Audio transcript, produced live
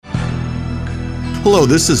Hello,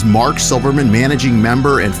 this is Mark Silverman, managing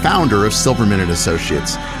member and founder of Silverman &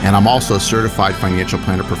 Associates, and I'm also a certified financial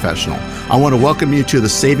planner professional. I want to welcome you to the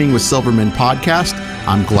Saving with Silverman podcast.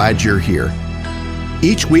 I'm glad you're here.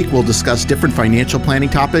 Each week, we'll discuss different financial planning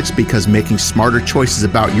topics because making smarter choices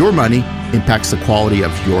about your money impacts the quality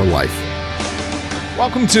of your life.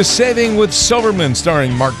 Welcome to Saving with Silverman,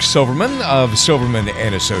 starring Mark Silverman of Silverman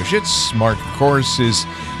 & Associates. Mark, of course, is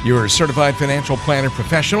your certified financial planner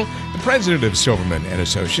professional, the president of Silverman &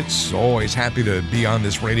 Associates. Always happy to be on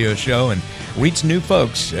this radio show and reach new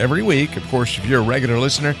folks every week. Of course, if you're a regular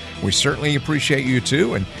listener, we certainly appreciate you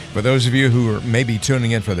too. And for those of you who are maybe tuning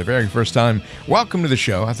in for the very first time, welcome to the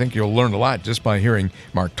show. I think you'll learn a lot just by hearing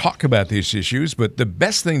Mark talk about these issues. But the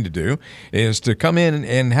best thing to do is to come in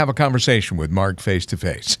and have a conversation with Mark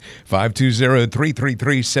face-to-face.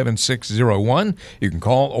 520-333-7601. You can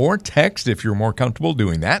call or text if you're more comfortable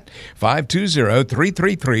doing that.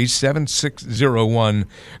 520-333-7601.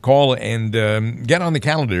 Call and get on the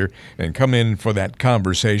calendar and come in for that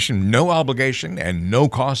conversation. No obligation and no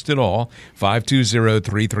cost at all.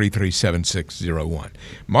 520-333-7601.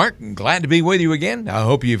 Mark, glad to be with you again. I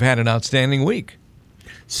hope you've had an outstanding week.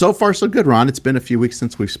 So far, so good, Ron. It's been a few weeks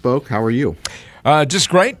since we spoke. How are you? Just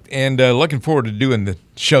great, and looking forward to doing the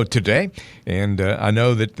show today. And I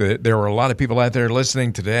know that there are a lot of people out there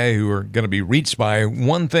listening today who are going to be reached by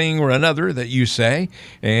one thing or another that you say,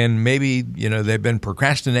 and maybe they've been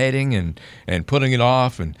procrastinating and putting it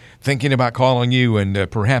off and thinking about calling you, and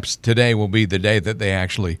perhaps today will be the day that they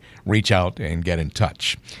actually reach out and get in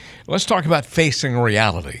touch. Let's talk about facing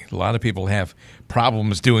reality. A lot of people have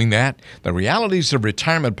problems doing that. The realities of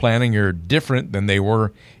retirement planning are different than they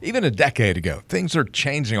were even a decade ago. Things are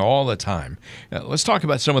changing all the time. Let's talk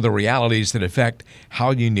about some of the realities that affect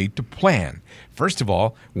how you need to plan. First of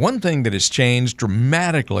all, one thing that has changed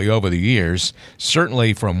dramatically over the years,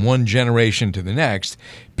 certainly from one generation to the next,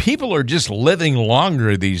 people are just living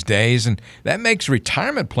longer these days, and that makes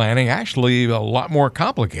retirement planning actually a lot more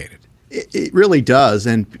complicated. It really does.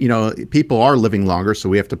 And, people are living longer, so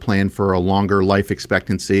we have to plan for a longer life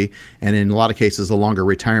expectancy. And in a lot of cases, a longer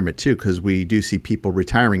retirement, too, because we do see people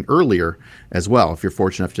retiring earlier as well, if you're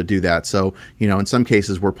fortunate enough to do that. So, in some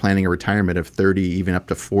cases, we're planning a retirement of 30, even up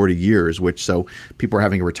to 40 years, so people are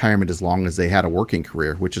having a retirement as long as they had a working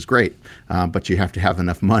career, which is great. But you have to have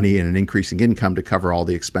enough money and an increasing income to cover all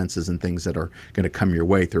the expenses and things that are going to come your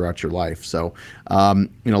way throughout your life. So,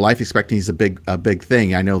 life expectancy is a big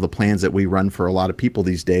thing. I know the plans that we run for a lot of people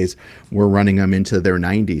these days, we're running them into their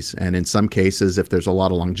 90s. And in some cases, if there's a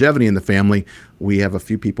lot of longevity in the family, we have a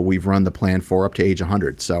few people we've run the plan for up to age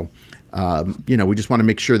 100. So, we just want to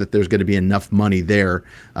make sure that there's going to be enough money there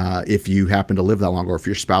if you happen to live that long or if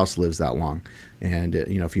your spouse lives that long. And,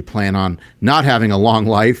 if you plan on not having a long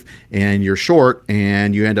life and you're short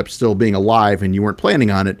and you end up still being alive and you weren't planning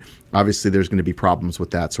on it, obviously there's going to be problems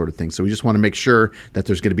with that sort of thing. So we just want to make sure that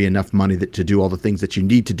there's going to be enough money to do all the things that you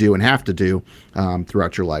need to do and have to do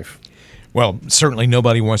throughout your life. Well, certainly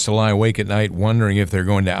nobody wants to lie awake at night wondering if they're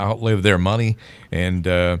going to outlive their money. And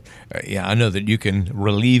I know that you can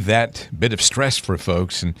relieve that bit of stress for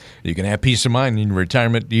folks, and you can have peace of mind in your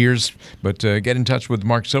retirement years. But get in touch with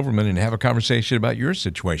Mark Silverman and have a conversation about your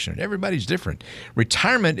situation. Everybody's different.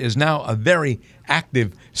 Retirement is now a very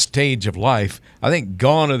active stage of life. I think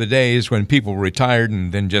gone are the days when people retired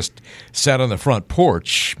and then just sat on the front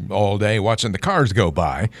porch all day watching the cars go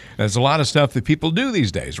by. There's a lot of stuff that people do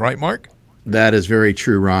these days, right, Mark? That is very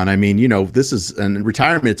true, Ron. I mean, this is and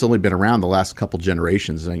retirement. It's only been around the last couple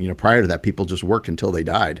generations. And, prior to that, people just worked until they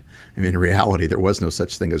died. I mean, in reality, there was no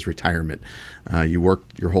such thing as retirement. You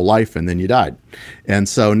worked your whole life and then you died. And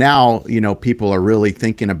so now, people are really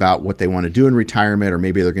thinking about what they want to do in retirement, or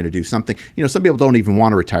maybe they're going to do something. Some people don't even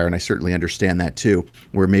want to retire. And I certainly understand that, too,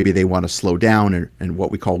 where maybe they want to slow down and what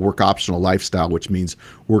we call work optional lifestyle, which means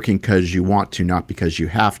working because you want to, not because you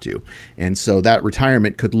have to. And so that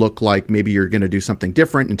retirement could look like maybe you're going to do something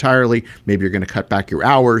different entirely. Maybe you're going to cut back your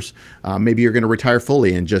hours. Maybe you're going to retire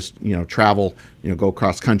fully and just, travel, go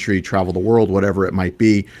cross country, travel the world, whatever it might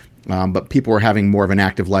be. But people are having more of an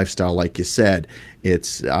active lifestyle, like you said.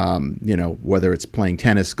 It's, whether it's playing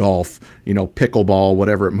tennis, golf, pickleball,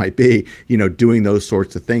 whatever it might be, doing those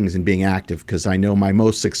sorts of things and being active. Because I know my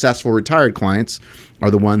most successful retired clients are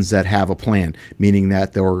the ones that have a plan, meaning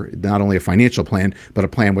that they're not only a financial plan, but a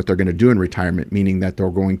plan what they're going to do in retirement, meaning that they're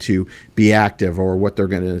going to be active or what they're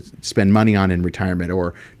going to spend money on in retirement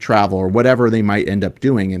or travel or whatever they might end up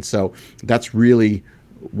doing. And so that's really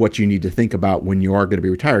what you need to think about when you are going to be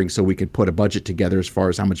retiring, so we can put a budget together as far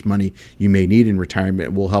as how much money you may need in retirement.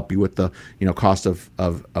 It will help you with the cost of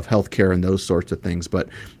healthcare and those sorts of things. But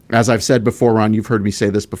As I've said before, Ron, you've heard me say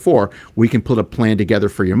this before, we can put a plan together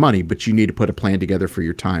for your money, but you need to put a plan together for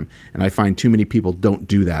your time. And I find too many people don't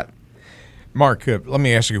do that. Mark, let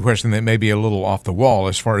me ask you a question that may be a little off the wall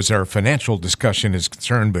as far as our financial discussion is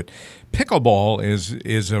concerned, but pickleball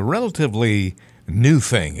is a relatively new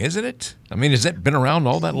thing, isn't it? I mean, has it been around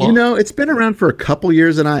all that long? You know, it's been around for a couple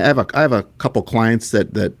years, and I have a couple clients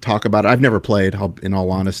that talk about it. I've never played, in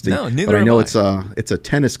all honesty. No, neither but I know have I. it's a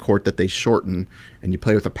tennis court that they shorten, and you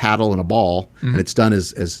play with a paddle and a ball, and it's done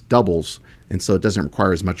as doubles, and so it doesn't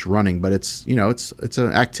require as much running. But it's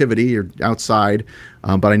an activity. You're outside,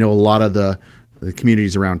 but I know a lot of the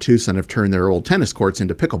communities around Tucson have turned their old tennis courts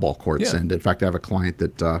into pickleball courts, and in fact, I have a client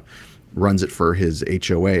that runs it for his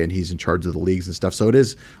HOA, and he's in charge of the leagues and stuff. So it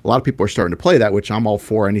is, a lot of people are starting to play that, which I'm all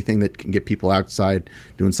for. Anything that can get people outside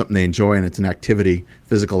doing something they enjoy, and it's an activity,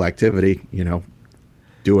 physical activity,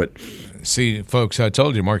 do it. See, folks, I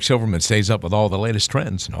told you, Mark Silverman stays up with all the latest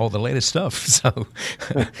trends and all the latest stuff. So,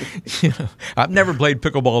 I've never played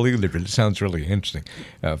pickleball either, but it sounds really interesting.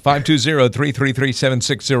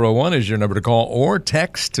 520-333-7601 is your number to call or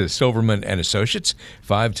text to Silverman and Associates,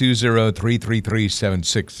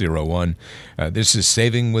 520-333-7601. This is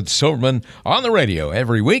Saving with Silverman on the radio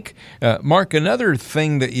every week. Mark, another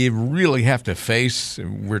thing that you really have to face,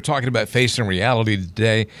 we're talking about facing reality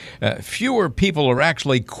today, fewer people are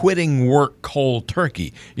actually quitting work cold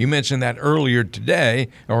turkey. You mentioned that earlier today,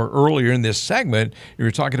 or earlier in this segment. You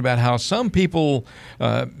were talking about how some people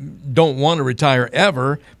don't want to retire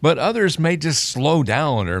ever, but others may just slow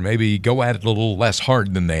down or maybe go at it a little less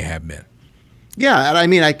hard than they have been. Yeah, and I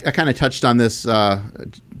mean, I kind of touched on this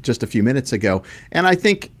just a few minutes ago, and I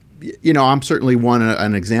think, I'm certainly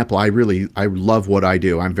an example. I love what I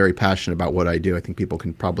do. I'm very passionate about what I do. I think people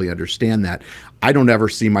can probably understand that. I don't ever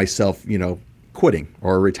see myself, quitting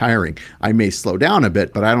or retiring. I may slow down a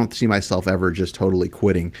bit, but I don't see myself ever just totally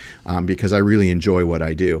quitting because I really enjoy what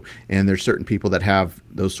I do. And there's certain people that have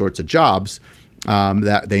those sorts of jobs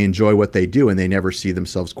that they enjoy what they do, and they never see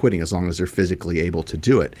themselves quitting as long as they're physically able to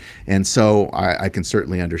do it. And so I can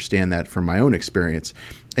certainly understand that from my own experience.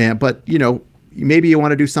 But maybe you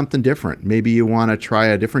want to do something different. Maybe you want to try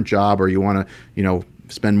a different job, or you want to,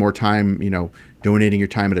 spend more time, donating your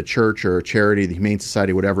time at a church or a charity, the Humane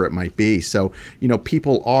Society, whatever it might be. So,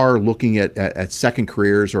 people are looking at second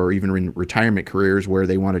careers or even retirement careers where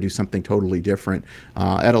they want to do something totally different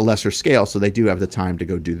at a lesser scale. So they do have the time to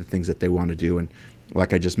go do the things that they want to do. And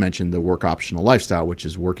like I just mentioned, the work optional lifestyle, which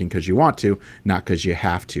is working because you want to, not because you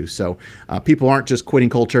have to. So people aren't just quitting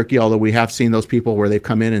cold turkey, although we have seen those people where they've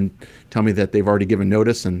come in and tell me that they've already given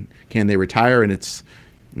notice and can they retire? And it's,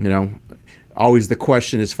 always the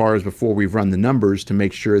question as far as before we've run the numbers to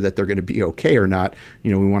make sure that they're going to be okay or not.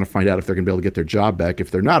 We want to find out if they're going to be able to get their job back,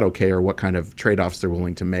 if they're not okay, or what kind of trade-offs they're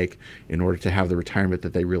willing to make in order to have the retirement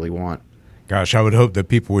that they really want. Gosh, I would hope that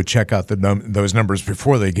people would check out those numbers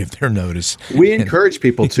before they give their notice. We encourage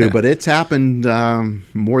people to, but it's happened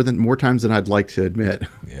more times than I'd like to admit.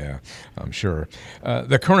 Yeah, I'm sure.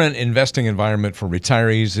 The current investing environment for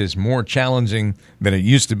retirees is more challenging than it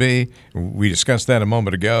used to be. We discussed that a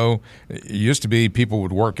moment ago. It used to be people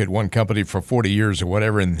would work at one company for 40 years or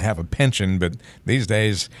whatever and have a pension, but these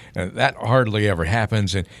days that hardly ever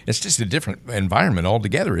happens, and it's just a different environment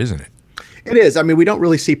altogether, isn't it? It is. I mean, we don't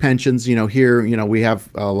really see pensions, here, we have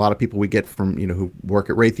a lot of people we get from, who work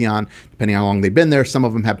at Raytheon, depending on how long they've been there. Some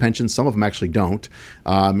of them have pensions, some of them actually don't.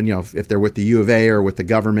 And, if they're with the U of A or with the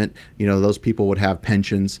government, those people would have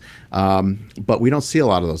pensions. But we don't see a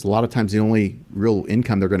lot of those. A lot of times the only real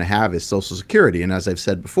income they're going to have is Social Security. And as I've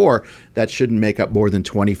said before, that shouldn't make up more than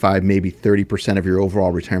 25, maybe 30% of your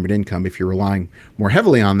overall retirement income. If you're relying more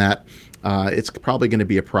heavily on that, it's probably going to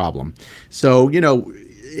be a problem. So,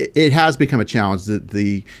 it has become a challenge.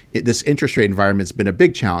 This interest rate environment has been a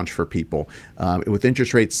big challenge for people. With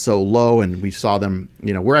interest rates so low, and we saw them,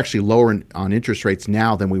 we're actually lower on interest rates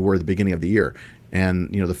now than we were at the beginning of the year. And,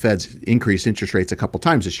 the Fed's increased interest rates a couple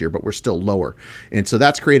times this year, but we're still lower. And so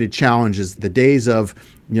that's created challenges. The days of,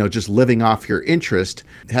 just living off your interest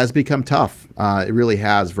has become tough. It really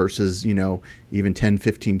has versus, even 10,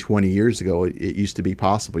 15, 20 years ago, it used to be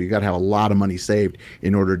possible. You got to have a lot of money saved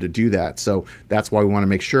in order to do that. So that's why we want to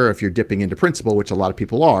make sure if you're dipping into principal, which a lot of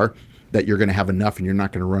people are, that you're going to have enough and you're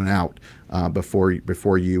not going to run out before you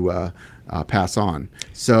pass on.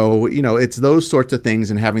 So, it's those sorts of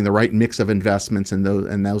things and having the right mix of investments and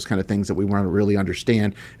those kind of things that we want to really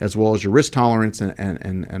understand, as well as your risk tolerance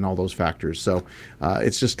and all those factors. So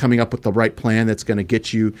it's just coming up with the right plan that's going to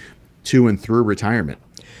get you to and through retirement.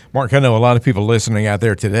 Mark, I know a lot of people listening out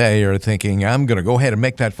there today are thinking, I'm going to go ahead and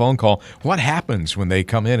make that phone call. What happens when they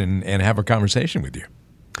come in and have a conversation with you?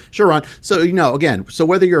 Sure, Ron. So, again, so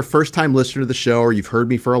whether you're a first-time listener to the show or you've heard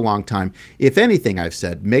me for a long time, if anything I've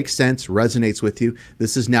said makes sense, resonates with you,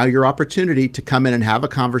 this is now your opportunity to come in and have a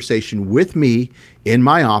conversation with me in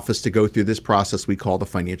my office to go through this process we call the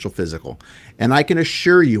financial physical. And I can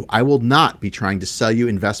assure you, I will not be trying to sell you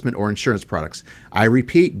investment or insurance products. I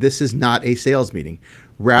repeat, this is not a sales meeting.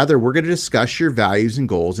 Rather, we're going to discuss your values and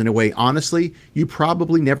goals in a way, honestly, you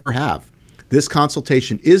probably never have. This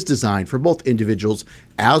consultation is designed for both individuals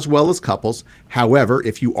as well as couples. However,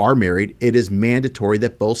 if you are married, it is mandatory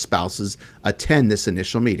that both spouses attend this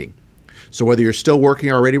initial meeting. So whether you're still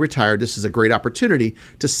working or already retired, this is a great opportunity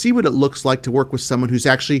to see what it looks like to work with someone who's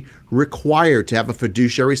actually required to have a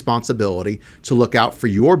fiduciary responsibility to look out for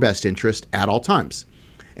your best interest at all times.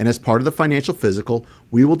 And as part of the financial physical,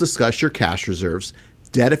 we will discuss your cash reserves,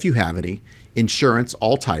 debt if you have any, insurance,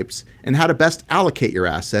 all types, and how to best allocate your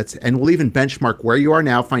assets, and we'll even benchmark where you are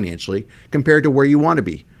now financially compared to where you want to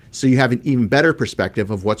be, so you have an even better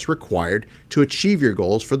perspective of what's required to achieve your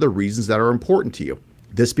goals for the reasons that are important to you.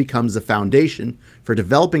 This becomes the foundation for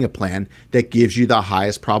developing a plan that gives you the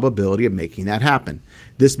highest probability of making that happen.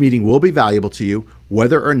 This meeting will be valuable to you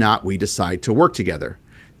whether or not we decide to work together.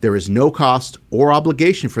 There is no cost or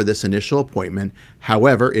obligation for this initial appointment.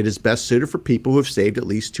 However, it is best suited for people who have saved at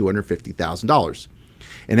least $250,000.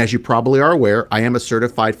 And as you probably are aware, I am a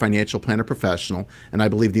certified financial planner professional, and I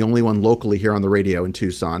believe the only one locally here on the radio in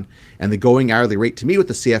Tucson. And the going hourly rate to meet with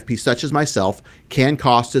a CFP such as myself can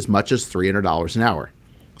cost as much as $300 an hour.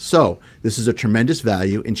 So this is a tremendous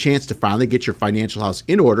value and chance to finally get your financial house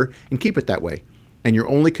in order and keep it that way. And your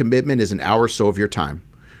only commitment is an hour or so of your time.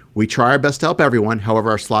 We try our best to help everyone,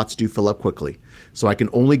 however, our slots do fill up quickly. So I can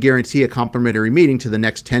only guarantee a complimentary meeting to the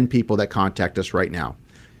next 10 people that contact us right now.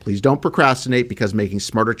 Please don't procrastinate, because making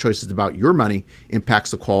smarter choices about your money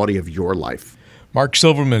impacts the quality of your life. Mark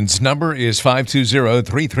Silverman's number is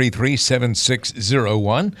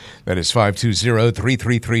 520-333-7601. That is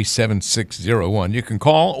 520-333-7601. You can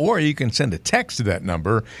call or you can send a text to that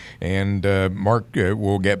number, and Mark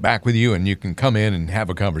will get back with you, and you can come in and have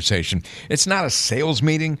a conversation. It's not a sales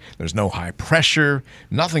meeting. There's no high pressure,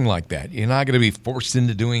 nothing like that. You're not going to be forced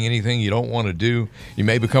into doing anything you don't want to do. You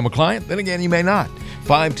may become a client, then again, you may not.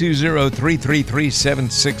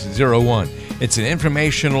 520-333-7601. It's an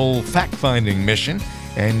informational fact-finding mission,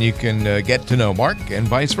 and you can get to know Mark and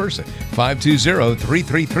vice versa.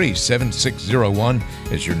 520-333-7601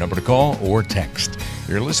 is your number to call or text.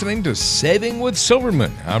 You're listening to Saving with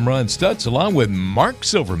Silverman. I'm Ron Stutz, along with Mark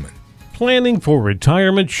Silverman. Planning for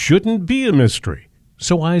retirement shouldn't be a mystery.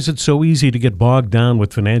 So why is it so easy to get bogged down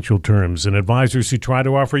with financial terms and advisors who try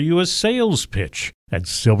to offer you a sales pitch? At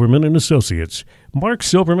Silverman & Associates, Mark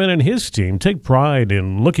Silverman and his team take pride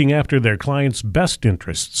in looking after their clients' best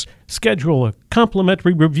interests. Schedule a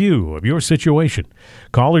complimentary review of your situation.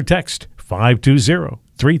 Call or text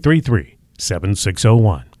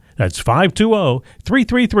 520-333-7601. That's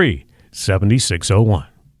 520-333-7601.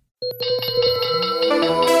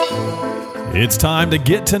 It's time to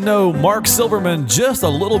get to know Mark Silverman just a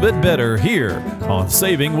little bit better here on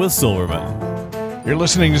Saving with Silverman. You're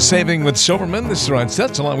listening to Saving with Silverman. This is Ron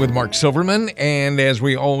Stutz along with Mark Silverman. And as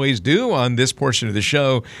we always do on this portion of the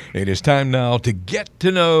show, it is time now to get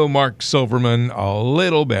to know Mark Silverman a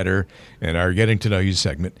little better in our Getting to Know You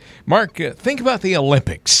segment. Mark, think about the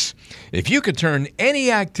Olympics. If you could turn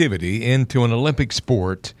any activity into an Olympic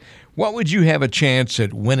sport, what would you have a chance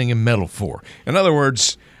at winning a medal for? In other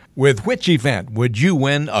words, with which event would you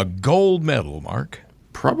win a gold medal, Mark?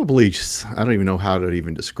 Probably just, I don't even know how to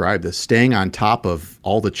even describe this, staying on top of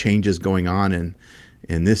all the changes going on in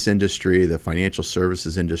this industry, the financial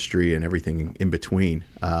services industry, and everything in between.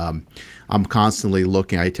 I'm constantly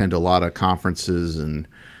looking. I attend a lot of conferences, and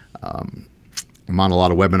I'm on a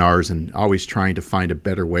lot of webinars, and always trying to find a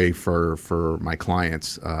better way for my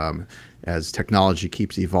clients as technology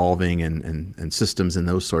keeps evolving and systems and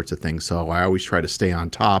those sorts of things. So I always try to stay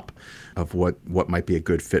on top of what might be a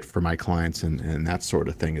good fit for my clients, and that sort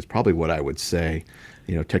of thing is probably what I would say.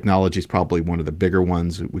 Technology is probably one of the bigger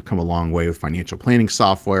ones. We've come a long way with financial planning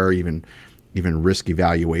software, even risk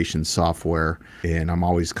evaluation software. And I'm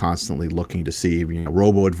always constantly looking to see,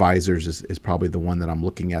 robo-advisors is probably the one that I'm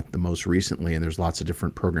looking at the most recently. And there's lots of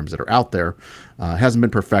different programs that are out there. Hasn't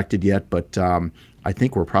been perfected yet, but I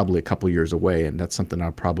think we're probably a couple years away. And that's something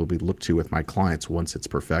I'll probably look to with my clients once it's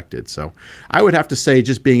perfected. So I would have to say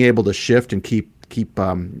just being able to shift and keep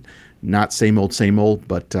not same old,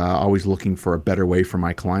 but always looking for a better way for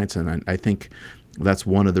my clients. And I think that's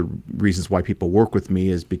one of the reasons why people work with me,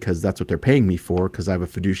 is because that's what they're paying me for, because I have a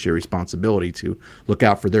fiduciary responsibility to look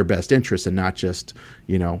out for their best interests and not just,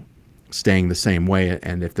 staying the same way.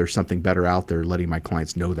 And if there's something better out there, letting my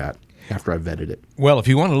clients know that after I've vetted it. Well, if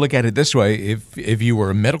you want to look at it this way, if you were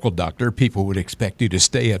a medical doctor, people would expect you to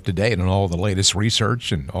stay up to date on all the latest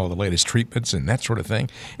research and all the latest treatments and that sort of thing.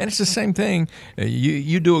 And it's the same thing.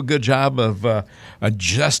 You do a good job of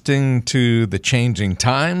adjusting to the changing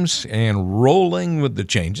times and rolling with the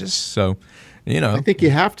changes. So, I think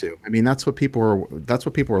you have to. I mean, that's what people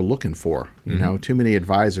are looking for. Too many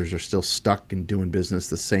advisors are still stuck in doing business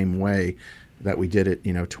the same way that we did it,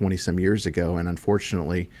 20 some years ago. And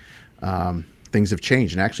unfortunately, things have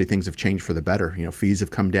changed, and actually things have changed for the better. Fees have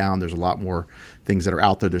come down. There's a lot more things that are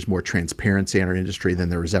out there. There's more transparency in our industry than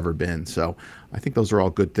there has ever been. So I think those are all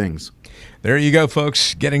good things. There you go,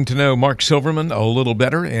 folks. Getting to know Mark Silverman a little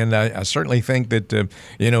better, and I certainly think that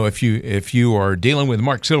if you are dealing with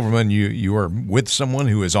Mark Silverman, you are with someone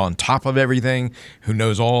who is on top of everything, who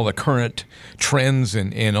knows all the current trends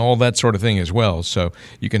and all that sort of thing as well. So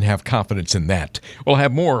you can have confidence in that. We'll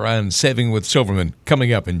have more on Saving with Silverman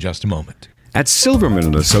coming up in just a moment. At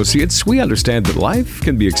Silverman & Associates, we understand that life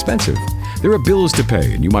can be expensive. There are bills to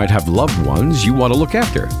pay, and you might have loved ones you want to look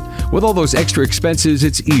after. With all those extra expenses,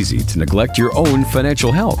 it's easy to neglect your own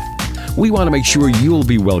financial health. We want to make sure you'll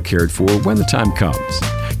be well cared for when the time comes.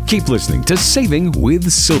 Keep listening to Saving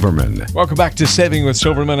with Silverman. Welcome back to Saving with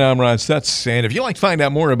Silverman. I'm Ron Stutz. And if you'd like to find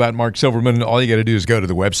out more about Mark Silverman, all you got to do is go to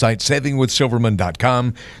the website,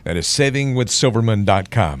 savingwithsilverman.com. That is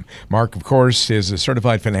savingwithsilverman.com. Mark, of course, is a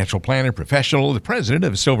certified financial planner professional, the president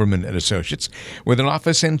of Silverman & Associates, with an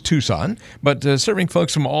office in Tucson, but serving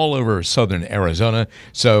folks from all over southern Arizona.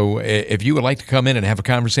 So if you would like to come in and have a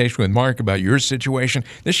conversation with Mark about your situation,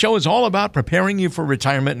 this show is all about preparing you for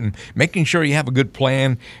retirement and making sure you have a good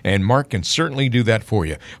plan. And Mark can certainly do that for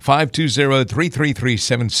you.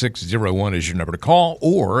 520-333-7601 is your number to call.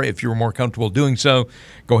 Or if you're more comfortable doing so,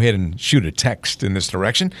 go ahead and shoot a text in this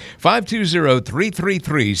direction.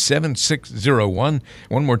 520-333-7601.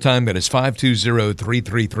 One more time, that is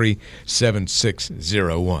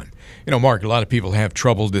 520-333-7601. Mark, a lot of people have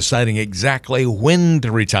trouble deciding exactly when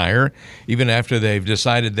to retire, even after they've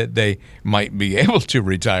decided that they might be able to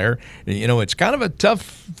retire. It's kind of a tough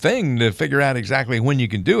thing to figure out exactly when you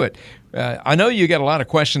can do it. I know you get a lot of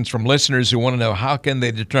questions from listeners who want to know how can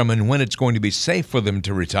they determine when it's going to be safe for them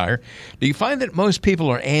to retire. Do you find that most people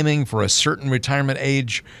are aiming for a certain retirement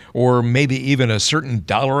age or maybe even a certain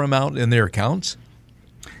dollar amount in their accounts?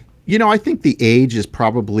 I think the age is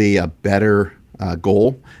probably a better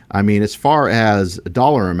goal. I mean, as far as a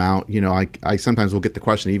dollar amount, I sometimes will get the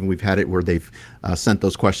question, even we've had it where they've sent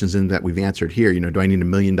those questions in that we've answered here. Do I need $1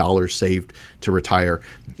 million saved to retire?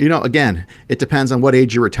 Again, it depends on what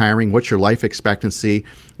age you're retiring, what's your life expectancy,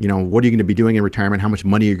 what are you going to be doing in retirement, how much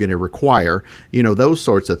money you're going to require, those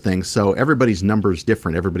sorts of things. So everybody's number is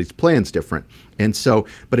different, everybody's plan's different. And so,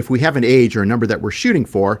 but if we have an age or a number that we're shooting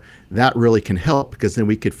for, that really can help, because then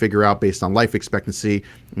we could figure out based on life expectancy,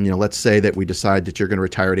 let's say that we decide that you're going to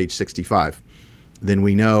retire at age 65. Then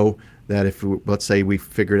we know that let's say we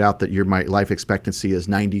figured out that my life expectancy is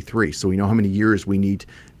 93. So we know how many years we need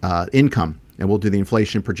income, and we'll do the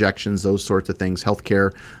inflation projections, those sorts of things,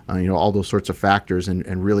 healthcare, all those sorts of factors,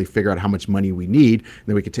 and really figure out how much money we need. And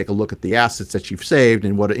then we can take a look at the assets that you've saved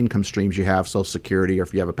and what income streams you have, Social Security, or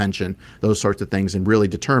if you have a pension, those sorts of things, and really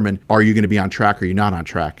determine, are you going to be on track or are you not on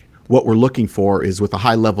track? What we're looking for is, with a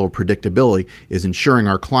high level of predictability, is ensuring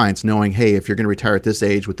our clients knowing, hey, if you're going to retire at this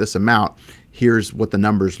age with this amount, here's what the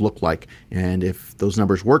numbers look like. And if those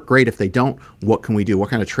numbers work, great. If they don't, what can we do? What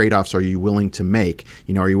kind of trade-offs are you willing to make?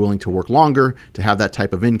 Are you willing to work longer to have that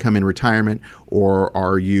type of income in retirement? Or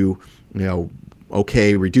are you,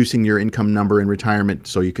 okay reducing your income number in retirement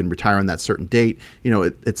so you can retire on that certain date?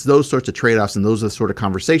 It's those sorts of trade-offs, and those are the sort of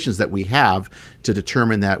conversations that we have to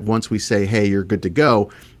determine that once we say, hey, you're good to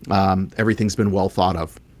go, everything's been well thought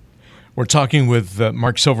of. We're talking with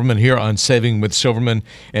Mark Silverman here on Saving with Silverman.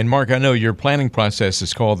 And Mark, I know your planning process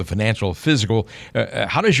is called the Financial Physical.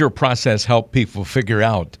 How does your process help people figure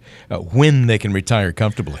out when they can retire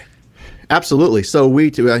comfortably? Absolutely. So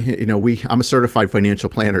I'm a certified financial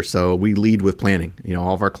planner, so we lead with planning.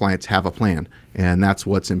 All of our clients have a plan, and that's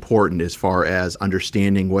what's important as far as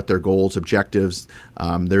understanding what their goals, objectives,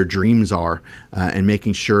 their dreams are, and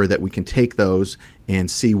making sure that we can take those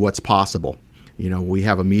and see what's possible. We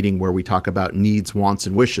have a meeting where we talk about needs, wants,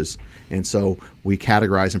 and wishes. And so we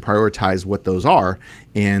categorize and prioritize what those are.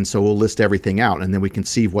 And so we'll list everything out, and then we can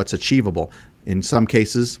see what's achievable. In some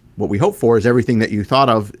cases, what we hope for is everything that you thought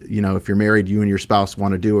of, if you're married, you and your spouse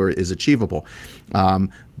want to do or is achievable.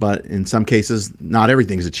 But in some cases, not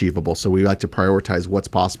everything is achievable. So we like to prioritize what's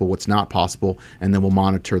possible, what's not possible, and then we'll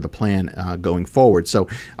monitor the plan going forward. So,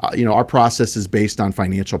 our process is based on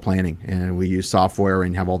financial planning, and we use software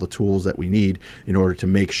and have all the tools that we need in order to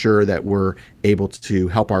make sure that we're able to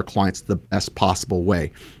help our clients the best possible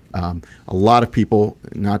way. A lot of people,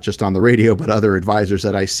 not just on the radio, but other advisors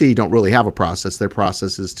that I see, don't really have a process. Their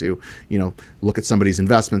process is to, look at somebody's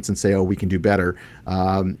investments and say, oh, we can do better.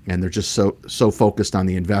 And they're just so focused on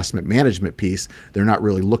the investment management piece. They're not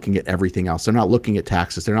really looking at everything else. They're not looking at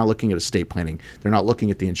taxes. They're not looking at estate planning. They're not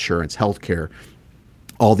looking at the insurance, healthcare,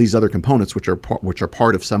 all these other components which are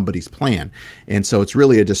part of somebody's plan. And so it's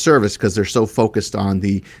really a disservice because they're so focused on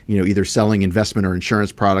the, either selling investment or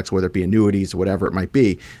insurance products, whether it be annuities or whatever it might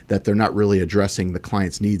be, that they're not really addressing the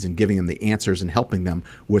client's needs and giving them the answers and helping them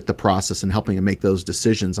with the process and helping them make those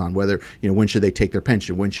decisions on whether, when should they take their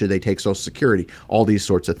pension, when should they take Social Security, all these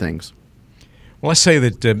sorts of things. Well, let's say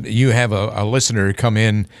that you have a listener come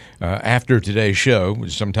in after today's show,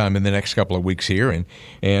 sometime in the next couple of weeks here,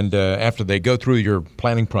 and after they go through your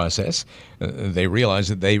planning process, they realize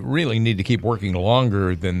that they really need to keep working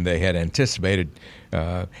longer than they had anticipated.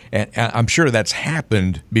 And I'm sure that's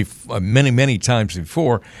happened many, many times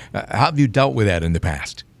before. How have you dealt with that in the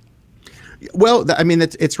past? Well,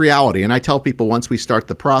 it's reality. And I tell people once we start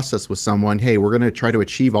the process with someone, hey, we're going to try to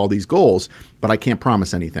achieve all these goals, but I can't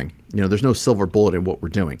promise anything. There's no silver bullet in what we're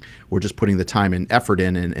doing. We're just putting the time and effort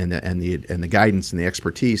in and the guidance and the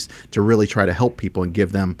expertise to really try to help people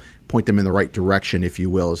and point them in the right direction, if you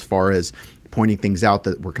will, as far as pointing things out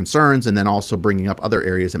that were concerns and then also bringing up other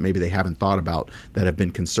areas that maybe they haven't thought about that have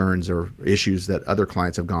been concerns or issues that other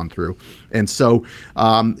clients have gone through. And so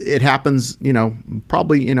it happens,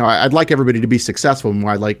 probably, I'd like everybody to be successful, and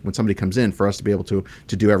I like when somebody comes in for us to be able to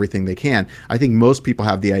do everything they can. I think most people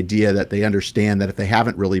have the idea that they understand that if they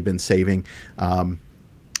haven't really been saving,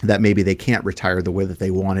 that maybe they can't retire the way that they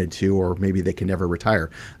wanted to, or maybe they can never retire.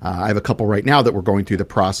 I have a couple right now that we're going through the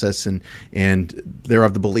process, and they're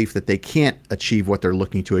of the belief that they can't achieve what they're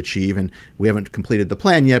looking to achieve, and we haven't completed the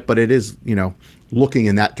plan yet, but it is, looking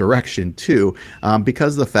in that direction too,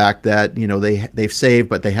 because of the fact that they've saved,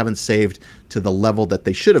 but they haven't saved to the level that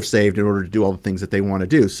they should have saved in order to do all the things that they want to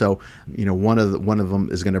do. So, one of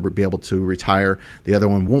them is going to be able to retire, the other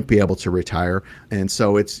one won't be able to retire, and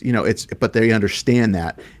so but they understand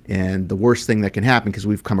that. And the worst thing that can happen, because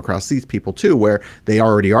we've come across these people too, where they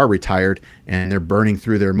already are retired and they're burning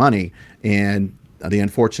through their money. And the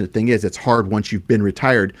unfortunate thing is, it's hard once you've been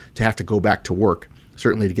retired to have to go back to work.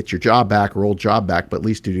 Certainly to get your job back or old job back, but at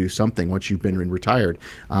least to do something once you've been retired.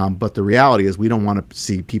 But the reality is we don't want to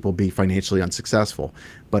see people be financially unsuccessful.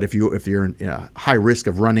 But if you're in high risk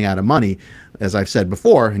of running out of money, as I've said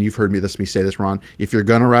before, and you've heard me say this, Ron, if you're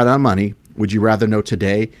going to run out of money, would you rather know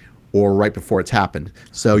today or right before it's happened?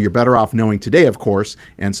 So you're better off knowing today, of course.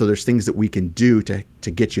 And so there's things that we can do to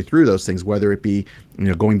get you through those things, whether it be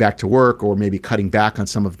going back to work, or maybe cutting back on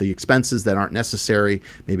some of the expenses that aren't necessary,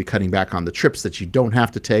 maybe cutting back on the trips that you don't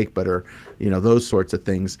have to take, but are those sorts of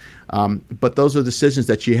things. But those are decisions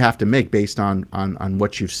that you have to make based on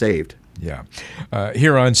what you've saved. Yeah.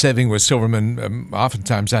 Here on Saving with Silverman,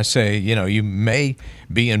 oftentimes I say, you may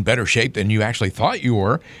be in better shape than you actually thought you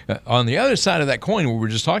were. On the other side of that coin we were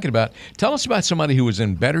just talking about, tell us about somebody who was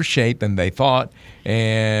in better shape than they thought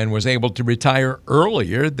and was able to retire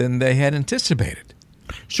earlier than they had anticipated.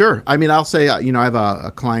 Sure. I'll say, I have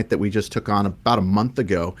a client that we just took on about a month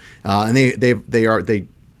ago, and they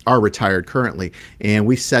are retired currently, and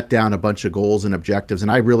we set down a bunch of goals and objectives,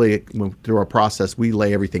 and I really, through our process, we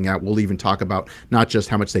lay everything out. We'll even talk about not just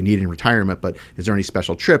how much they need in retirement, but is there any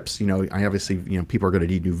special trips? I obviously, people are going to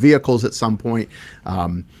need new vehicles at some point.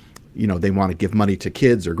 They want to give money to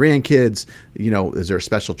kids or grandkids. Is there a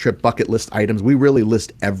special trip, bucket list items? We really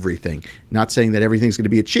list everything. Not saying that everything's going to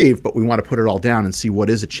be achieved, but we want to put it all down and see what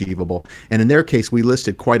is achievable. And in their case, we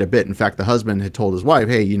listed quite a bit. In fact, the husband had told his wife,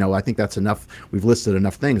 hey, I think that's enough. We've listed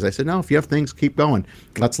enough things. I said, no, if you have things, keep going.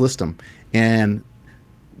 Let's list them. And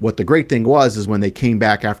what the great thing is when they came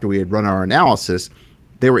back after we had run our analysis,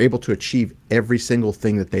 they were able to achieve every single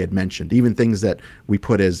thing that they had mentioned, even things that we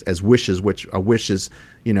put as wishes, which a wish is,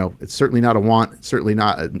 it's certainly not a want, it's certainly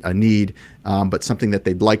not a need, but something that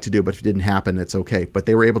they'd like to do, but if it didn't happen, it's okay. But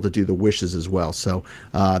they were able to do the wishes as well. So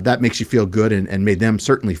that makes you feel good and made them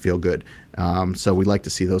certainly feel good. So we like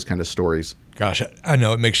to see those kind of stories. Gosh, I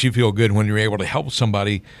know it makes you feel good when you're able to help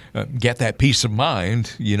somebody get that peace of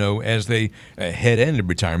mind, as they head into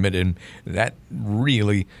retirement. And that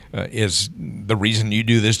really is the reason you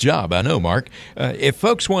do this job. I know, Mark. If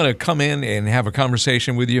folks want to come in and have a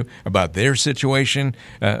conversation with you about their situation,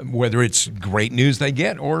 whether it's great news they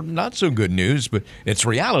get or not so good news, but it's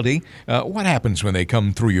reality, what happens when they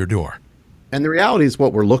come through your door? And the reality is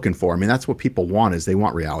what we're looking for. I mean, that's what people want, is they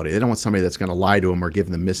want reality. They don't want somebody that's going to lie to them or give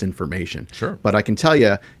them misinformation. Sure. But I can tell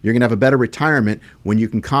you, you're going to have a better retirement when you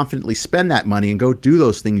can confidently spend that money and go do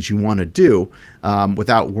those things you want to do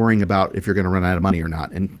without worrying about if you're going to run out of money or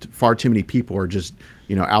not. And far too many people are just,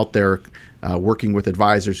 out there working with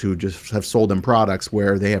advisors who just have sold them products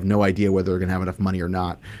where they have no idea whether they're going to have enough money or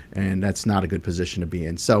not. And that's not a good position to be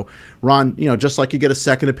in. So, Ron, just like you get a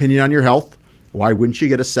second opinion on your health, why wouldn't you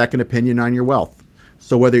get a second opinion on your wealth?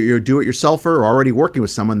 So whether you're a do-it-yourselfer or already working with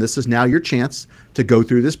someone, this is now your chance to go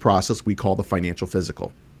through this process we call the financial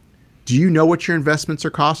physical. Do you know what your investments are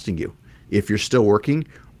costing you? If you're still working,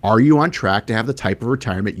 are you on track to have the type of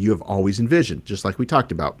retirement you have always envisioned, just like we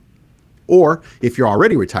talked about? Or if you're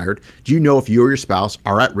already retired, do you know if you or your spouse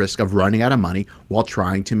are at risk of running out of money while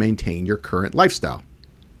trying to maintain your current lifestyle?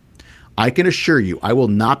 I can assure you, I will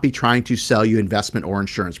not be trying to sell you investment or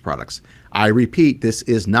insurance products. I repeat, this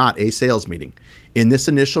is not a sales meeting. In this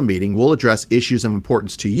initial meeting, we'll address issues of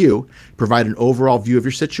importance to you, provide an overall view of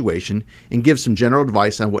your situation, and give some general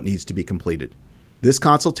advice on what needs to be completed. This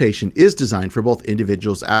consultation is designed for both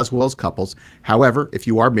individuals as well as couples. However, if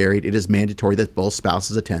you are married, it is mandatory that both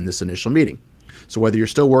spouses attend this initial meeting. So whether you're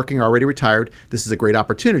still working or already retired, this is a great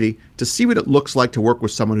opportunity to see what it looks like to work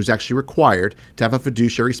with someone who's actually required to have a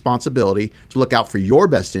fiduciary responsibility to look out for your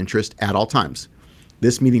best interest at all times.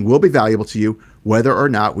 This meeting will be valuable to you whether or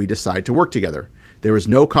not we decide to work together. There is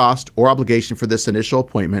no cost or obligation for this initial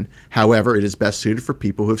appointment. However, it is best suited for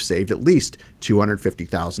people who have saved at least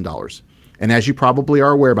 $250,000. And as you probably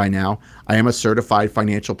are aware by now, I am a certified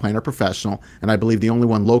financial planner professional, and I believe the only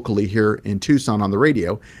one locally here in Tucson on the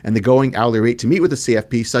radio. And the going hourly rate to meet with a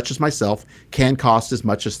CFP such as myself can cost as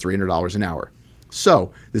much as $300 an hour.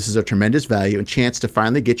 So this is a tremendous value and chance to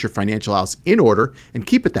finally get your financial house in order and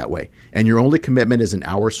keep it that way. And your only commitment is an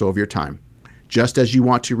hour or so of your time. Just as you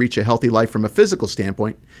want to reach a healthy life from a physical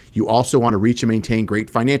standpoint, you also want to reach and maintain great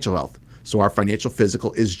financial health. So our financial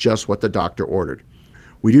physical is just what the doctor ordered.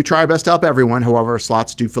 We do try our best to help everyone. However, our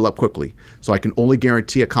slots do fill up quickly. So I can only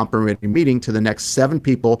guarantee a complimentary meeting to the next 7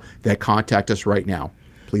 people that contact us right now.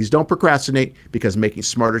 Please don't procrastinate, because making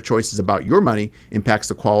smarter choices about your money impacts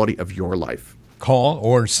the quality of your life. Call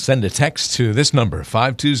or send a text to this number,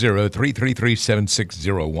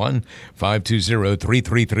 520-333-7601,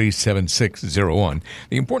 520-333-7601.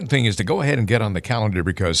 The important thing is to go ahead and get on the calendar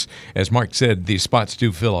because, as Mark said, these spots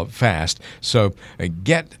do fill up fast. So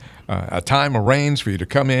get a time arranged for you to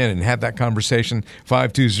come in and have that conversation,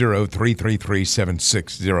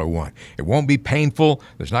 520-333-7601. It won't be painful.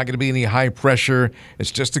 There's not going to be any high pressure.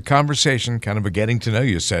 It's just a conversation, kind of a getting to know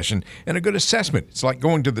you session, and a good assessment. It's like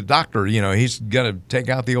going to the doctor. He's going to take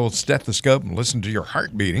out the old stethoscope and listen to your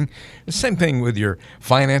heart beating. The same thing with your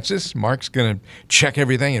finances. Mark's going to check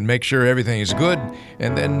everything and make sure everything is good,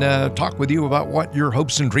 and then talk with you about what your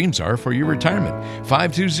hopes and dreams are for your retirement.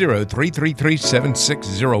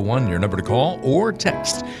 520-333-7601. Your number to call or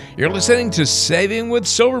text. You're listening to Saving with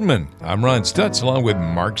Silverman. I'm Ron Stutz along with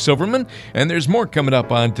Mark Silverman, and there's more coming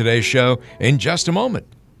up on today's show in just a moment.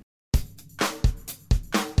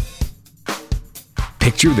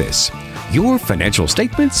 Picture this. Your financial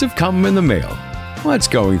statements have come in the mail. What's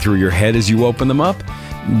going through your head as you open them up?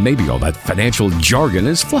 Maybe all that financial jargon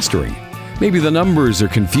is flustering. Maybe the numbers are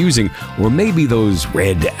confusing, or maybe those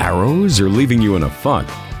red arrows are leaving you in a funk.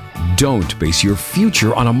 Don't base your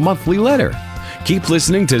future on a monthly letter. Keep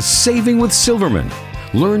listening to Saving with Silverman.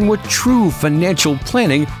 Learn what true financial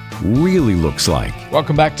planning really looks like.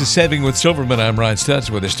 Welcome back to Saving with Silverman. I'm Ron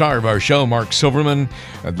Stutz with the star of our show, Mark Silverman,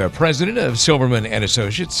 the president of Silverman and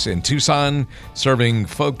Associates in Tucson, serving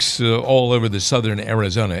folks all over the southern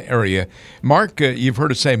Arizona area. Mark, you've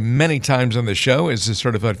heard us say many times on the show, is a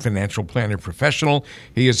certified financial planner professional.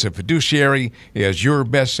 He is a fiduciary. He has your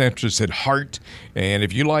best interests at heart. And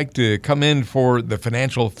if you'd like to come in for the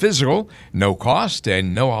financial physical, no cost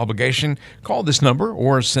and no obligation, call this number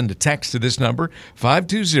or send a text to this number,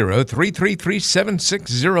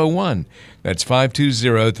 520-333-7601. That's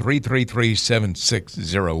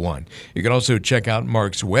 520-333-7601. You can also check out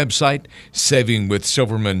Mark's website,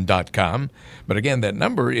 savingwithsilverman.com. But again, that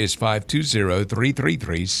number is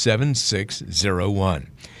 520-333-7601.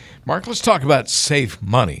 Mark, let's talk about safe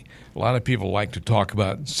money. A lot of people like to talk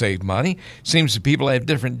about safe money. Seems that people have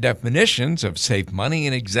different definitions of safe money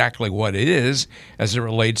and exactly what it is as it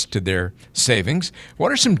relates to their savings.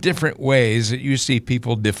 What are some different ways that you see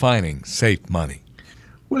people defining safe money?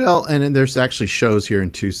 Well, and there's actually shows here in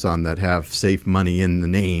Tucson that have safe money in the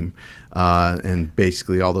name. And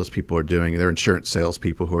basically all those people are doing, they're insurance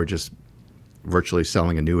salespeople who are just virtually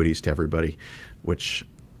selling annuities to everybody, which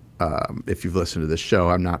if you've listened to this show,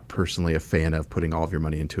 I'm not personally a fan of putting all of your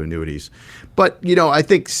money into annuities. But, I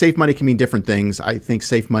think safe money can mean different things. I think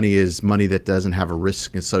safe money is money that doesn't have a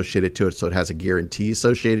risk associated to it, so it has a guarantee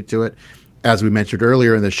associated to it. As we mentioned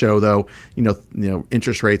earlier in the show, though,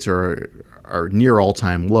 interest rates are near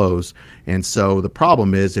all-time lows. And so the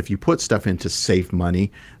problem is if you put stuff into safe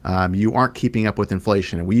money, you aren't keeping up with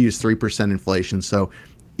inflation. And we use 3% inflation. So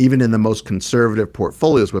even in the most conservative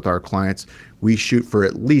portfolios with our clients, we shoot for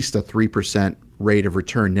at least a 3% rate of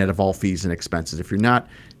return net of all fees and expenses. If you're not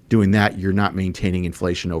doing that, you're not maintaining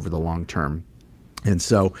inflation over the long term. And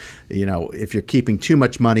so, if you're keeping too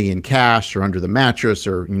much money in cash or under the mattress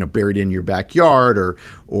or, buried in your backyard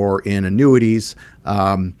or in annuities,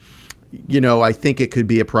 I think it could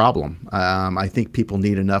be a problem. I think people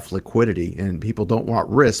need enough liquidity and people don't want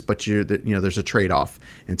risk, but there's a trade-off.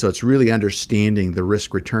 And so it's really understanding the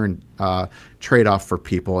risk return trade-off for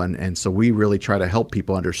people. And so we really try to help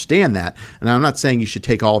people understand that. And I'm not saying you should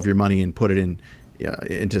take all of your money and put it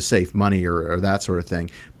into safe money or that sort of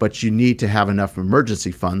thing, but you need to have enough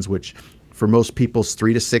emergency funds, which for most people's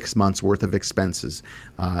 3 to 6 months worth of expenses.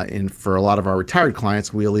 And for a lot of our retired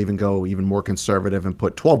clients, we'll even go even more conservative and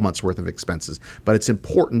put 12 months worth of expenses. But it's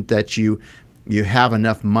important that you have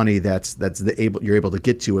enough money you're able to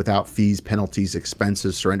get to without fees, penalties,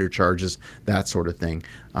 expenses, surrender charges, that sort of thing.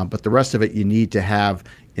 But the rest of it you need to have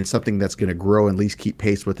in something that's going to grow and at least keep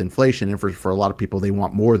pace with inflation. And for a lot of people, they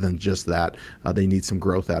want more than just that. They need some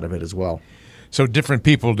growth out of it as well. So different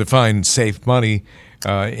people define safe money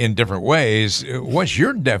in different ways. What's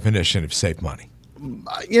your definition of safe money?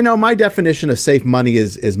 My definition of safe money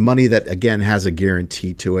is money that, again, has a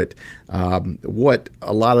guarantee to it. What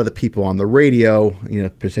a lot of the people on the radio,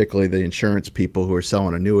 particularly the insurance people who are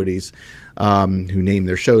selling annuities, who name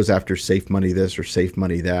their shows after safe money this or safe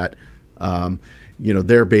money that,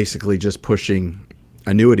 they're basically just pushing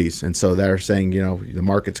annuities. And so they're saying, the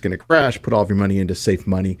market's going to crash, put all of your money into safe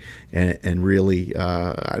money. And really,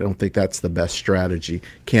 I don't think that's the best strategy.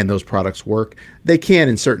 Can those products work? They can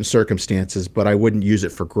in certain circumstances, but I wouldn't use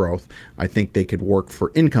it for growth. I think they could work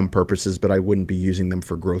for income purposes, but I wouldn't be using them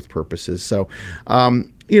for growth purposes. So,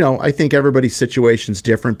 I think everybody's situation's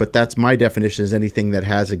different, but that's my definition, is anything that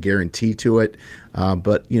has a guarantee to it.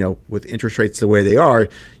 But with interest rates the way they are,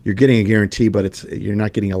 you're getting a guarantee, but you're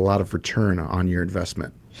not getting a lot of return on your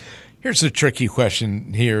investment. Here's a tricky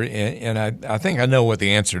question here, and I think I know what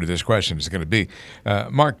the answer to this question is going to be.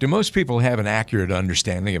 Mark, do most people have an accurate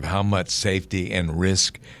understanding of how much safety and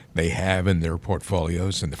risk they have in their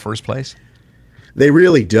portfolios in the first place? They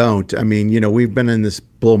really don't. I mean, we've been in this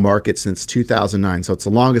bull market since 2009, so it's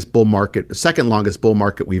the second longest bull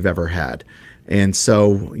market we've ever had. And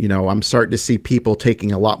so, I'm starting to see people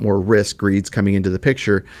taking a lot more risk. Greed's coming into the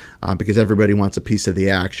picture because everybody wants a piece of the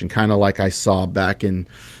action, kind of like I saw back in,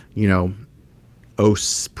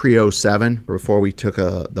 pre-07, before we took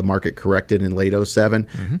the market corrected in late 07.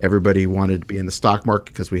 Mm-hmm. Everybody wanted to be in the stock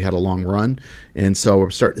market because we had a long run. And so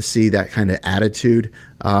we're starting to see that kind of attitude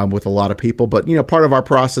with a lot of people. But, part of our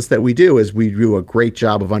process that we do is we do a great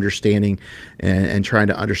job of understanding and trying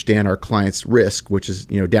to understand our clients' risk, which is,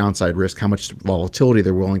 downside risk, how much volatility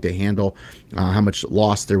they're willing to handle, how much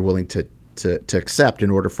loss they're willing to accept in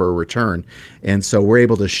order for a return. And so we're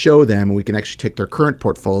able to show them, and we can actually take their current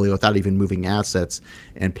portfolio without even moving assets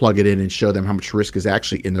and plug it in and show them how much risk is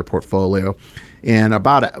actually in their portfolio. And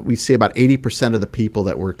we see about 80% of the people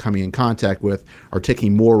that we're coming in contact with are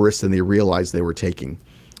taking more risk than they realized they were taking.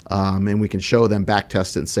 And we can show them, back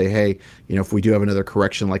test it and say, hey, if we do have another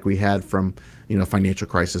correction like we had from, financial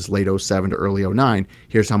crisis, late 07 to early 09,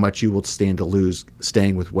 here's how much you will stand to lose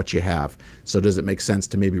staying with what you have. So does it make sense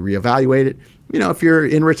to maybe reevaluate it? If you're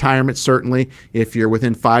in retirement, certainly. If you're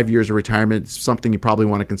within 5 years of retirement, it's something you probably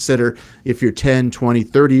want to consider. If you're 10, 20,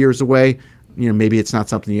 30 years away, maybe it's not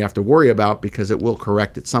something you have to worry about because it will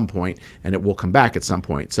correct at some point and it will come back at some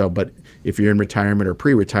point. So, but if you're in retirement or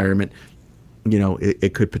pre-retirement,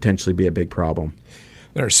 it could potentially be a big problem.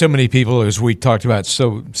 There are so many people, as we talked about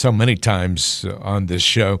so many times on this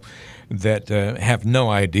show, that have no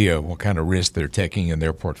idea what kind of risk they're taking in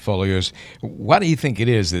their portfolios. Why do you think it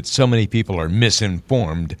is that so many people are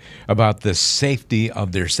misinformed about the safety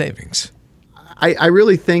of their savings? I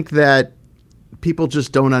really think that people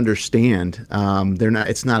just don't understand.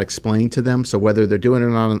 It's not explained to them. So whether they're doing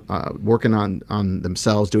it on working on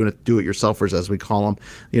themselves, do it yourselfers as we call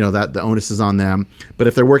them, that the onus is on them. But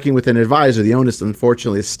if they're working with an advisor, the onus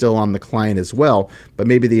unfortunately is still on the client as well. But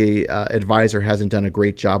maybe the advisor hasn't done a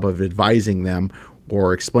great job of advising them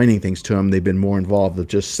or explaining things to them. They've been more involved with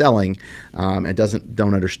just selling and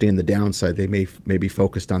don't understand the downside. They may be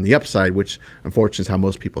focused on the upside, which unfortunately is how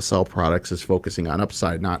most people sell products, is focusing on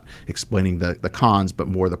upside, not explaining the cons, but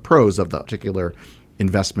more the pros of the particular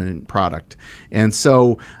investment product. And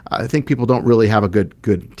so I think people don't really have a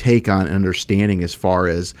good take on understanding as far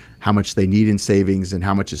as how much they need in savings and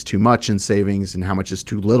how much is too much in savings and how much is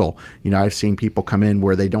too little. I've seen people come in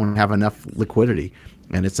where they don't have enough liquidity.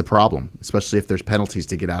 And it's a problem, especially if there's penalties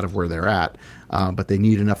to get out of where they're at. But they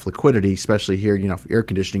need enough liquidity, especially here, if air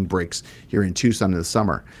conditioning breaks here in Tucson in the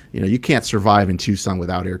summer. You can't survive in Tucson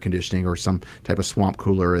without air conditioning or some type of swamp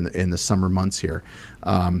cooler in the summer months here.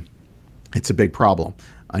 It's a big problem.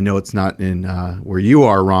 I know it's not in where you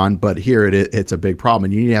are, Ron, but here it's a big problem.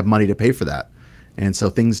 And you need to have money to pay for that. And so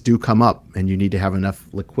things do come up, and you need to have enough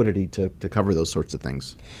liquidity to cover those sorts of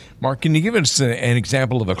things. Mark, can you give us an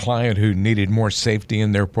example of a client who needed more safety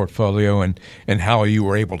in their portfolio and how you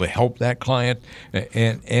were able to help that client?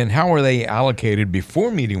 And how were they allocated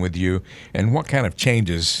before meeting with you, and what kind of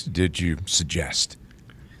changes did you suggest?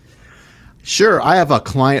 Sure. I have a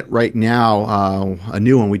client right now, a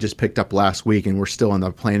new one we just picked up last week, and we're still in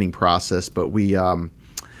the planning process, but we have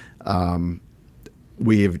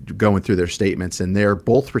going through their statements, and they're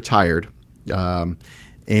both retired,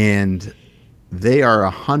 and they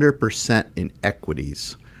are 100% in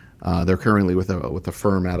equities. They're currently with a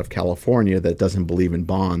firm out of California that doesn't believe in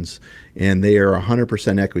bonds, and they are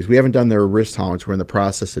 100% equities. We haven't done their risk tolerance. We're in the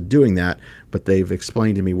process of doing that, but they've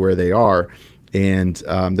explained to me where they are, and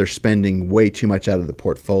they're spending way too much out of the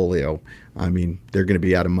portfolio. I mean, they're going to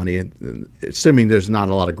be out of money, assuming there's not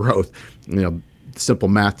a lot of growth. Simple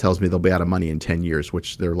math tells me they'll be out of money in 10 years,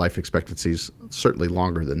 which their life expectancy is certainly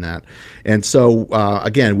longer than that. And so,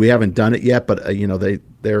 again, we haven't done it yet, but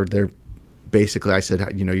they're basically, I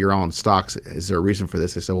said, you're all in stocks. Is there a reason for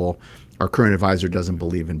this? They said, well, our current advisor doesn't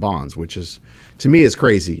believe in bonds, which is, to me, is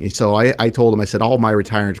crazy. So I told them, I said, all my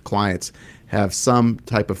retired clients have some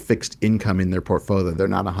type of fixed income in their portfolio. They're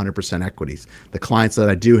not 100% equities. The clients that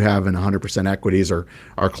I do have in 100% equities are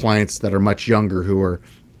clients that are much younger, who are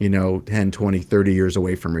 10, 20, 30 years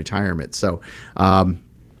away from retirement. So,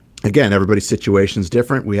 again, everybody's situation is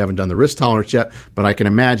different. We haven't done the risk tolerance yet, but I can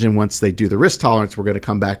imagine once they do the risk tolerance, we're going to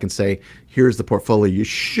come back and say, here's the portfolio you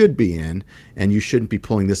should be in, and you shouldn't be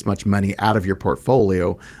pulling this much money out of your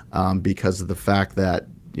portfolio because of the fact that,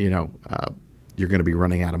 you're going to be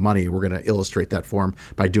running out of money. We're going to illustrate that for them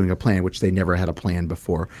by doing a plan, which they never had a plan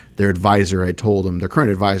before. Their advisor had told them, their current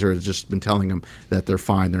advisor has just been telling them that they're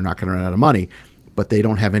fine, they're not going to run out of money. But they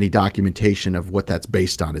don't have any documentation of what that's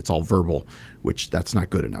based on. It's all verbal, which that's not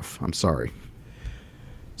good enough. I'm sorry.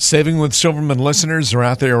 Saving with Silverman listeners are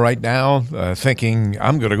out there right now thinking,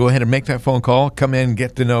 I'm going to go ahead and make that phone call, come in,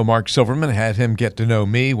 get to know Mark Silverman, have him get to know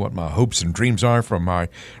me, what my hopes and dreams are for my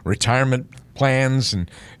retirement plans. And,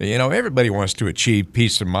 everybody wants to achieve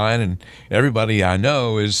peace of mind, and everybody I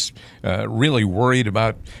know is really worried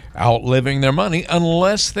about outliving their money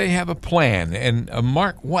unless they have a plan. And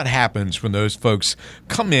Mark, what happens when those folks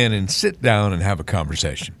come in and sit down and have a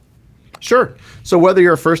conversation? Sure. So whether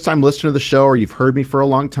you're a first-time listener to the show or you've heard me for a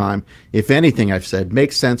long time, if anything I've said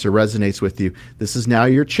makes sense or resonates with you, this is now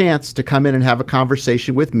your chance to come in and have a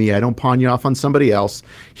conversation with me. I don't pawn you off on somebody else.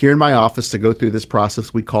 Here in my office to go through this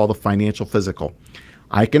process we call the financial physical.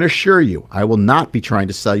 I can assure you I will not be trying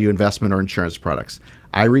to sell you investment or insurance products.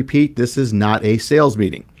 I repeat, this is not a sales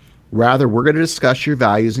meeting. Rather, we're going to discuss your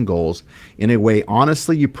values and goals in a way,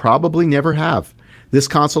 honestly, you probably never have. This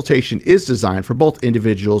consultation is designed for both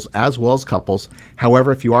individuals as well as couples.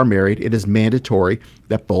 However, if you are married, it is mandatory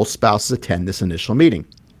that both spouses attend this initial meeting.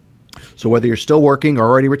 So whether you're still working or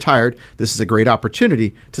already retired, this is a great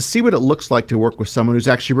opportunity to see what it looks like to work with someone who's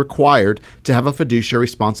actually required to have a fiduciary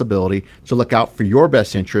responsibility to look out for your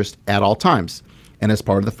best interest at all times. And as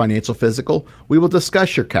part of the financial physical, we will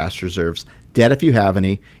discuss your cash reserves, debt if you have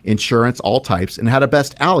any, insurance, all types, and how to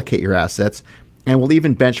best allocate your assets. And we'll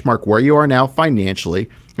even benchmark where you are now financially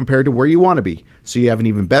compared to where you want to be, so you have an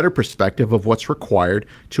even better perspective of what's required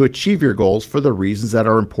to achieve your goals for the reasons that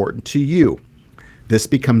are important to you. This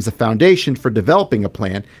becomes the foundation for developing a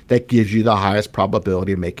plan that gives you the highest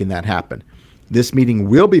probability of making that happen. This meeting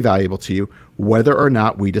will be valuable to you whether or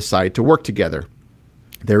not we decide to work together.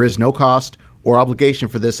 There is no cost or obligation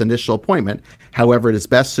for this initial appointment. However, it is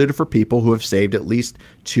best suited for people who have saved at least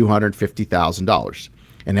 $250,000.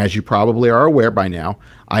 And as you probably are aware by now,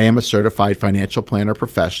 I am a certified financial planner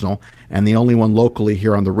professional and the only one locally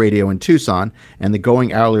here on the radio in Tucson. And the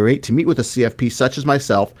going hourly rate to meet with a CFP such as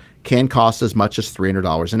myself can cost as much as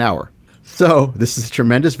 $300 an hour. So this is a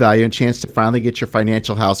tremendous value and chance to finally get your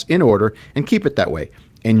financial house in order and keep it that way.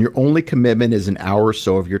 And your only commitment is an hour or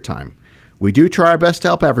so of your time. We do try our best to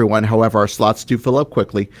help everyone. However, our slots do fill up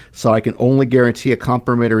quickly, so I can only guarantee a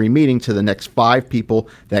complimentary meeting to the next 5 people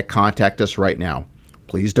that contact us right now.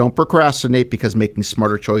 Please don't procrastinate, because making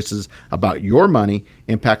smarter choices about your money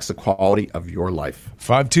impacts the quality of your life.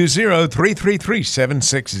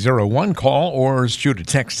 520-333-7601. Call or shoot a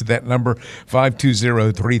text to that number,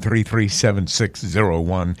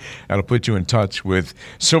 520-333-7601. That'll put you in touch with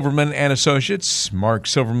Silverman and Associates. Mark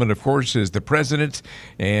Silverman, of course, is the president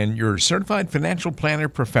and your certified financial planner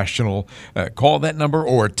professional. Call that number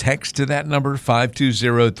or text to that number,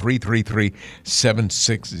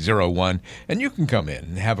 520-333-7601. And you can come in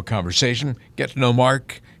and have a conversation, get to know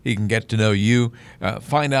Mark. He can get to know you,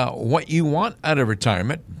 find out what you want out of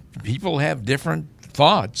retirement. People have different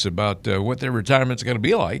thoughts about what their retirement's going to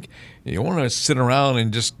be like. You want to sit around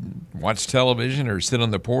and just watch television or sit on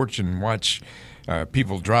the porch and watch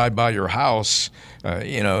people drive by your house.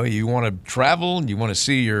 You want to travel, you want to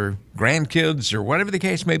see your grandkids or whatever the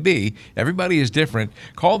case may be. Everybody is different.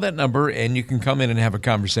 Call that number and you can come in and have a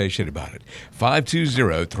conversation about it.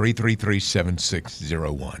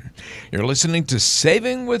 520-333-7601. You're listening to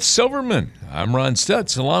Saving with Silverman. I'm Ron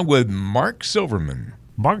Stutz along with Mark Silverman.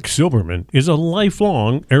 Mark Silverman is a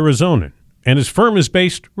lifelong Arizonan, and his firm is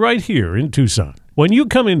based right here in Tucson. When you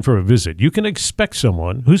come in for a visit, you can expect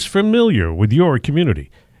someone who's familiar with your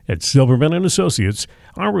community. At Silverman & Associates,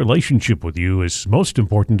 our relationship with you is most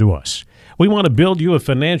important to us. We want to build you a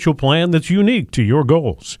financial plan that's unique to your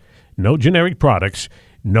goals. No generic products,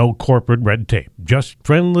 no corporate red tape, just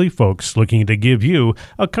friendly folks looking to give you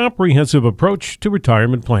a comprehensive approach to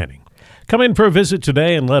retirement planning. Come in for a visit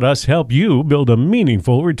today and let us help you build a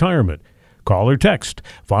meaningful retirement. Call or text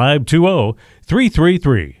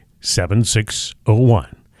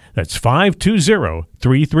 520-333-7601. That's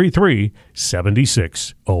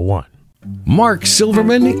 520-333-7601. Mark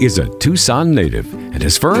Silverman is a Tucson native, and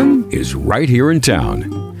his firm is right here in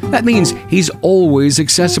town. That means he's always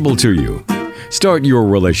accessible to you. Start your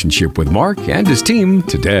relationship with Mark and his team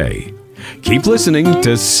today. Keep listening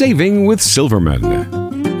to Saving with Silverman.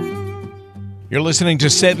 You're listening to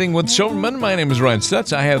Saving with Silverman. My name is Ryan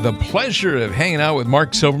Stutz. I have the pleasure of hanging out with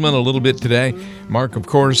Mark Silverman a little bit today. Mark, of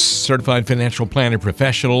course, certified financial planner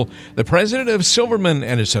professional, the president of Silverman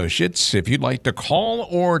and Associates. If you'd like to call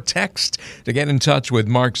or text to get in touch with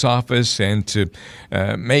Mark's office and to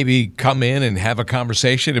maybe come in and have a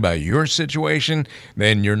conversation about your situation,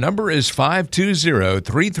 then your number is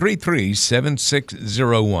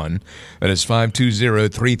 520-333-7601. That is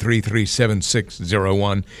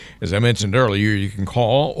 520-333-7601. As I mentioned earlier, you can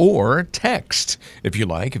call or text if you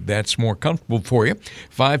like, if that's more comfortable for you.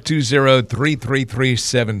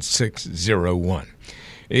 520-333-7601.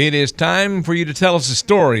 It is time for you to tell us a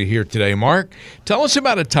story here today, Mark. Tell us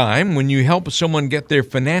about a time when you helped someone get their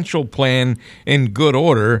financial plan in good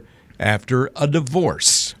order after a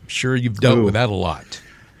divorce. I'm sure you've dealt with that a lot.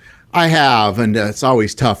 I have, and it's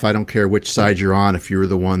always tough. I don't care which side you're on, if you're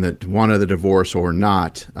the one that wanted the divorce or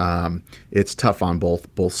not. It's tough on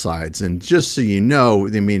both sides. And just so you know,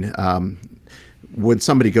 I mean, when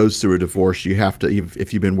somebody goes through a divorce, you have to,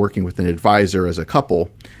 if you've been working with an advisor as a couple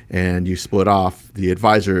and you split off, the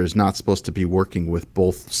advisor is not supposed to be working with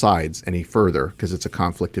both sides any further because it's a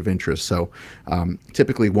conflict of interest. So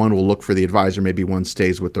typically one will look for the advisor, maybe one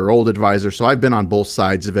stays with their old advisor. So I've been on both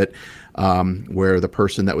sides of it, where the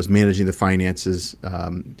person that was managing the finances,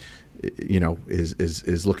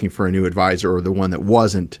 is looking for a new advisor, or the one that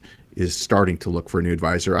wasn't is starting to look for a new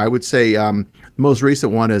advisor. I would say the most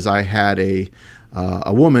recent one is I had a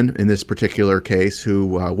woman in this particular case who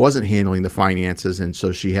wasn't handling the finances, and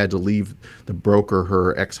so she had to leave the broker.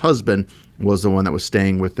 Her ex-husband was the one that was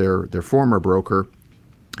staying with their former broker.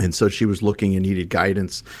 And so she was looking and needed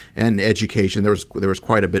guidance and education. There was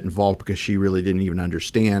quite a bit involved because she really didn't even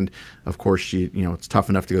understand. Of course, it's tough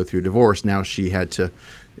enough to go through a divorce. Now she had to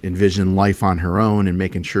envision life on her own and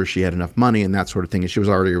making sure she had enough money and that sort of thing. And she was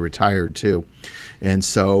already retired too. And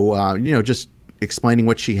so, just explaining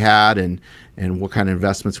what she had and what kind of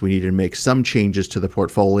investments we needed to make some changes to the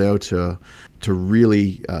portfolio to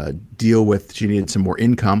really deal with. She needed some more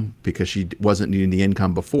income because she wasn't needing the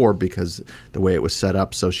income before because the way it was set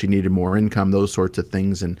up. So she needed more income, those sorts of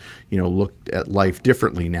things, and looked at life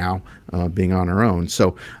differently now, being on her own.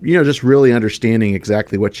 So just really understanding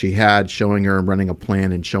exactly what she had, showing her and running a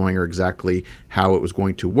plan and showing her exactly how it was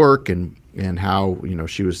going to work and and how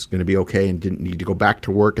she was going to be okay and didn't need to go back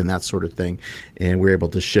to work and that sort of thing. And we were able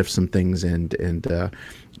to shift some things, and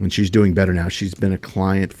she's doing better now. She's been a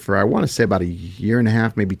client for, I want to say, about a year and a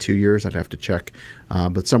half, maybe 2 years. I'd have to check,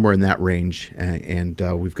 but somewhere in that range. And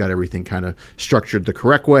we've got everything kind of structured the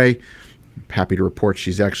correct way. Happy to report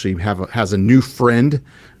she's actually has a new friend,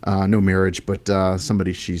 no marriage, but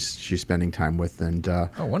somebody she's spending time with, and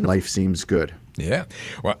life seems good. Yeah.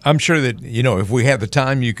 Well, I'm sure that, if we had the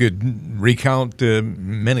time, you could recount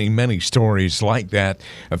many, many stories like that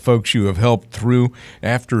of folks you have helped through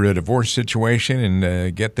after a divorce situation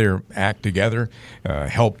and get their act together,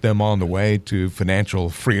 help them on the way to financial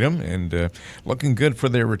freedom and looking good for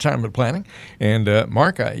their retirement planning. And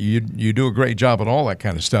Mark, you do a great job on all that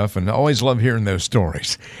kind of stuff, and I always love hearing those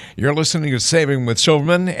stories. You're listening to Saving with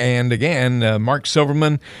Silverman, and again, Mark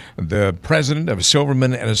Silverman, the president of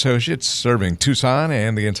Silverman and Associates, serving Tucson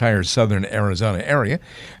and the entire southern Arizona area.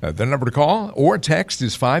 The number to call or text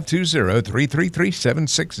is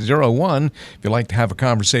 520-333-7601. If you'd like to have a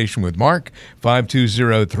conversation with Mark,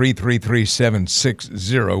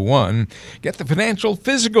 520-333-7601. Get the financial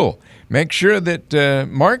physical. Make sure that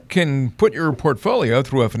Mark can put your portfolio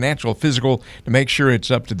through a financial physical to make sure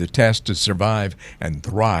it's up to the test to survive and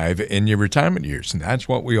thrive in your retirement years. And that's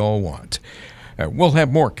what we all want. We'll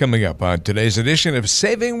have more coming up on today's edition of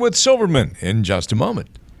Saving with Silverman in just a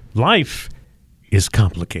moment. Life is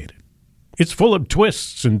complicated. It's full of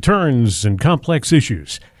twists and turns and complex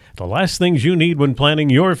issues. The last things you need when planning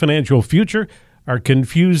your financial future are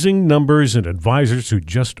confusing numbers and advisors who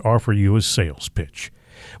just offer you a sales pitch.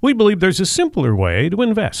 We believe there's a simpler way to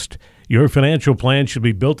invest. Your financial plan should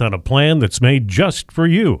be built on a plan that's made just for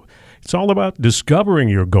you. It's all about discovering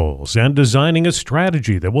your goals and designing a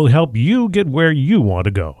strategy that will help you get where you want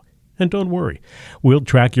to go. And don't worry, we'll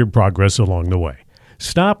track your progress along the way.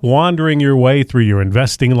 Stop wandering your way through your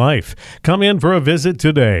investing life. Come in for a visit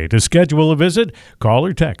today. To schedule a visit, call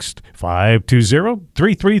or text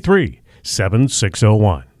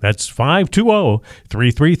 520-333-7601. That's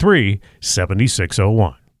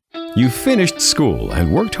 520-333-7601. You finished school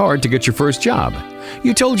and worked hard to get your first job.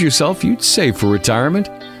 You told yourself you'd save for retirement,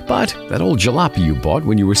 but that old jalopy you bought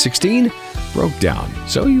when you were 16 broke down,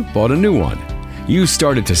 so you bought a new one. You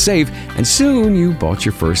started to save, and soon you bought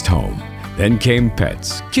your first home. Then came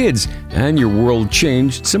pets, kids, and your world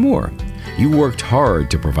changed some more. You worked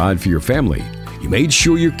hard to provide for your family. You made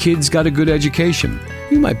sure your kids got a good education.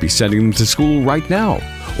 You might be sending them to school right now,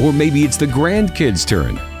 or maybe it's the grandkids'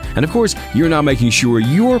 turn. And of course, you're now making sure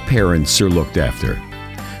your parents are looked after.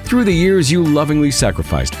 Through the years you lovingly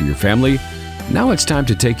sacrificed for your family, now it's time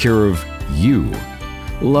to take care of you.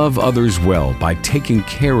 Love others well by taking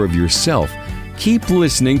care of yourself. Keep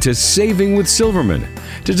listening to Saving with Silverman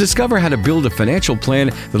to discover how to build a financial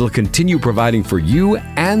plan that'll continue providing for you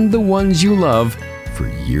and the ones you love for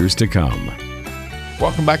years to come.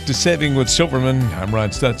 Welcome back to Saving with Silverman. I'm Ron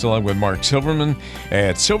Stutz along with Mark Silverman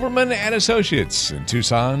at Silverman and Associates in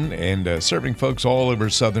Tucson and serving folks all over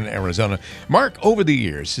southern Arizona. Mark, over the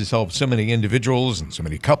years, has helped so many individuals and so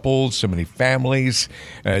many couples, so many families,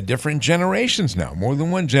 different generations now, more than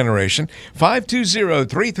one generation.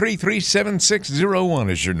 520-333-7601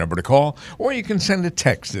 is your number to call, or you can send a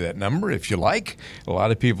text to that number if you like. A lot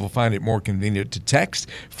of people find it more convenient to text.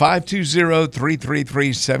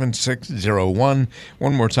 520-333-7601.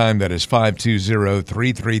 One more time, that is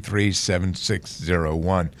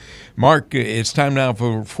 520-333-7601. Mark, it's time now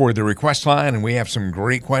for the request line, and we have some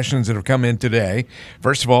great questions that have come in today.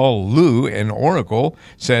 First of all, Lou in Oracle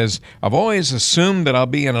says, I've always assumed that I'll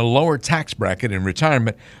be in a lower tax bracket in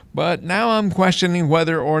retirement, but now I'm questioning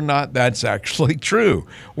whether or not that's actually true.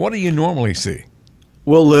 What do you normally see?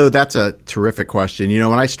 Well, Lou, that's a terrific question.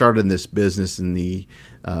 When I started in this business in the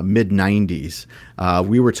mid-90s,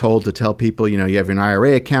 we were told to tell people, you have an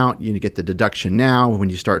IRA account, you get the deduction now. When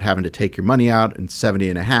you start having to take your money out in 70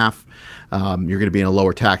 and a half, you're going to be in a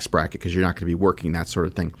lower tax bracket because you're not going to be working, that sort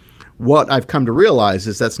of thing. What I've come to realize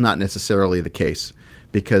is that's not necessarily the case,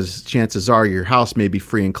 because chances are your house may be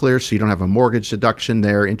free and clear, so you don't have a mortgage deduction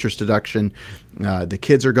there, interest deduction. The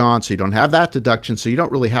kids are gone, so you don't have that deduction, so you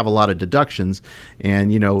don't really have a lot of deductions.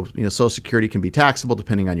 And, Social Security can be taxable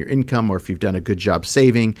depending on your income, or if you've done a good job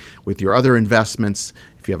saving with your other investments,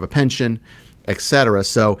 if you have a pension, etc.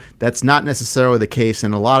 So that's not necessarily the case.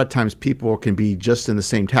 And a lot of times people can be just in the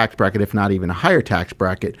same tax bracket, if not even a higher tax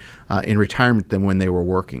bracket in retirement than when they were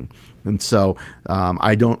working. And so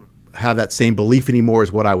I don't have that same belief anymore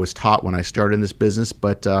as what I was taught when I started in this business,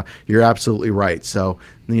 but you're absolutely right. So,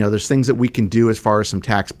 there's things that we can do as far as some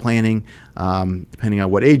tax planning, depending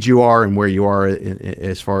on what age you are and where you are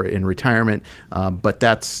as far in retirement. But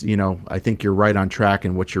that's, I think you're right on track,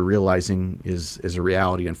 and what you're realizing is a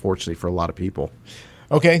reality, unfortunately, for a lot of people.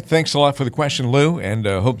 Okay, thanks a lot for the question, Lou, and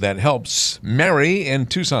hope that helps. Mary in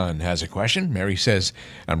Tucson has a question. Mary says,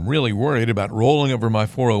 I'm really worried about rolling over my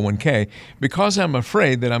 401k because I'm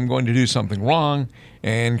afraid that I'm going to do something wrong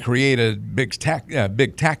and create a big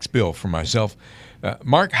tax bill for myself.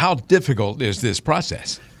 Mark, how difficult is this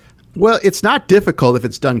process? Well, it's not difficult if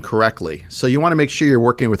it's done correctly. So you want to make sure you're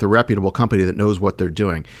working with a reputable company that knows what they're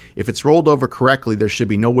doing. If it's rolled over correctly, there should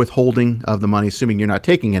be no withholding of the money, assuming you're not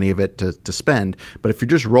taking any of it to spend. But if you're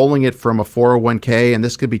just rolling it from a 401k, and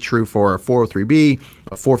this could be true for a 403b,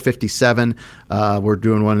 a 457, we're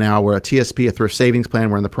doing one now, we're a TSP, a thrift savings plan.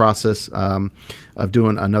 We're in the process of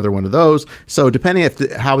doing another one of those. So depending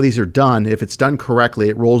how these are done, if it's done correctly,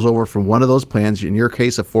 it rolls over from one of those plans, in your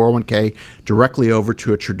case, a 401k, directly over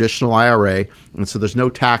to a traditional IRA. And so there's no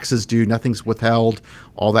taxes due, nothing's withheld,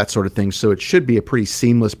 all that sort of thing. So it should be a pretty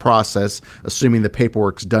seamless process, assuming the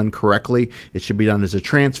paperwork's done correctly. It should be done as a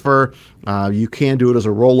transfer. You can do it as a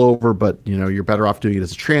rollover, but you're better off doing it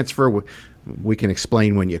as a transfer. We can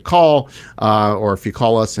explain when you call, or if you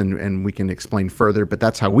call us and we can explain further, but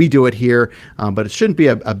that's how we do it here. But it shouldn't be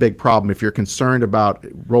a big problem. If you're concerned about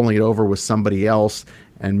rolling it over with somebody else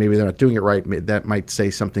and maybe they're not doing it right, that might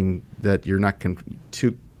say something that you're not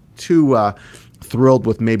too thrilled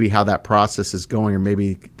with maybe how that process is going, or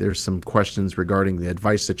maybe there's some questions regarding the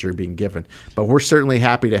advice that you're being given. But we're certainly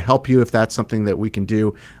happy to help you if that's something that we can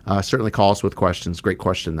do. Certainly call us with questions. Great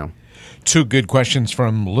question, though. Two good questions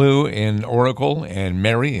from Lou in Oracle and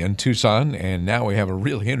Mary in Tucson. And now we have a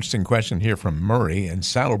really interesting question here from Murray in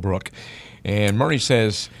Saddlebrook. And Murray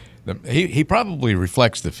says, he probably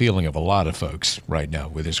reflects the feeling of a lot of folks right now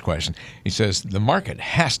with this question. He says, the market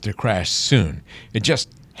has to crash soon. It just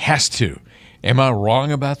has to. Am I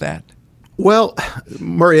wrong about that? Well,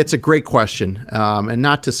 Murray, it's a great question, and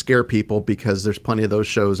not to scare people, because there's plenty of those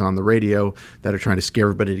shows on the radio that are trying to scare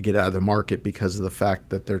everybody to get out of the market because of the fact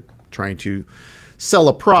that they're trying to sell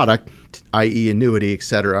a product, i.e. annuity, et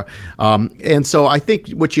cetera. And so I think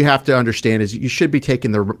what you have to understand is you should be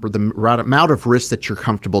taking the amount of risk that you're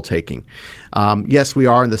comfortable taking. Yes, we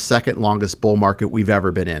are in the second longest bull market we've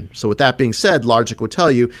ever been in. So with that being said, logic would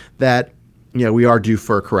tell you that we are due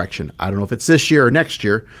for a correction. I don't know if it's this year or next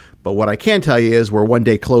year, but what I can tell you is we're one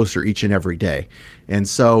day closer each and every day. And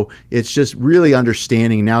so it's just really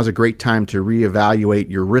understanding now's a great time to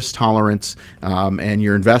reevaluate your risk tolerance and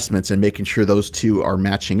your investments, and making sure those two are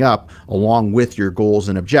matching up along with your goals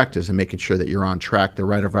and objectives, and making sure that you're on track,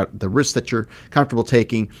 the risk that you're comfortable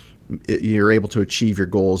taking, you're able to achieve your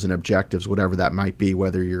goals and objectives, whatever that might be,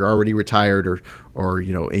 whether you're already retired or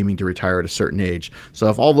aiming to retire at a certain age. So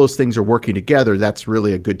if all those things are working together, that's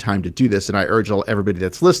really a good time to do this. And I urge everybody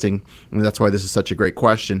that's listening, and that's why this is such a great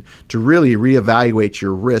question, to really reevaluate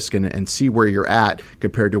your risk and see where you're at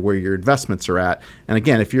compared to where your investments are at. And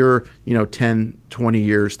again, if you're 10, 20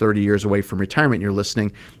 years, 30 years away from retirement and you're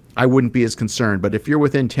listening, I wouldn't be as concerned. But if you're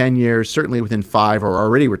within 10 years, certainly within 5, or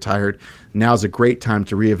already retired, now's a great time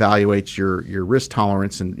to reevaluate your risk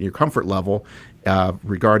tolerance and your comfort level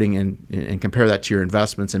regarding and compare that to your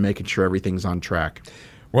investments, and making sure everything's on track.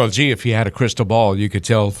 Well, gee, if you had a crystal ball, you could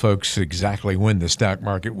tell folks exactly when the stock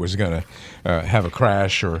market was going to have a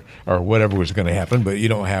crash or whatever was going to happen, but you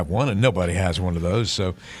don't have one, and nobody has one of those.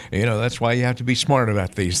 So, that's why you have to be smart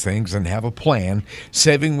about these things and have a plan.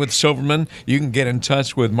 Saving with Silverman, you can get in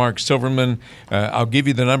touch with Mark Silverman. I'll give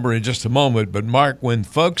you the number in just a moment. But, Mark, when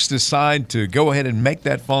folks decide to go ahead and make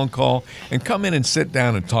that phone call and come in and sit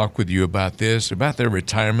down and talk with you about this, about their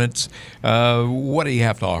retirements, what do you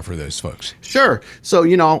have to offer those folks? Sure. So,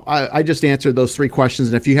 I just answered those 3 questions.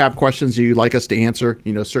 And if you have questions you'd like us to answer,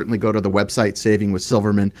 certainly go to the website,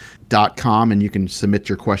 savingwithsilverman.com, and you can submit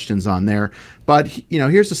your questions on there. But,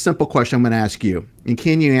 here's a simple question I'm going to ask you. And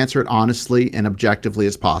can you answer it honestly and objectively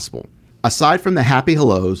as possible? Aside from the happy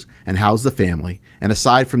hellos and how's the family, and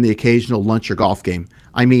aside from the occasional lunch or golf game,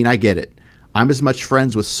 I get it. I'm as much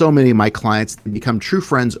friends with so many of my clients that become true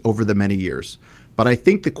friends over the many years. But I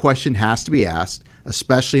think the question has to be asked,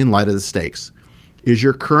 especially in light of the stakes. Is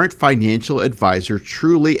your current financial advisor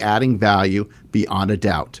truly adding value beyond a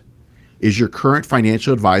doubt? Is your current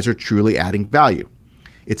financial advisor truly adding value?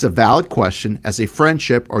 It's a valid question, as a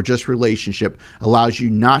friendship or just relationship allows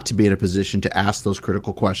you not to be in a position to ask those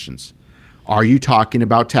critical questions. Are you talking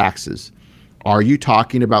about taxes? Are you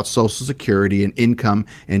talking about Social Security and income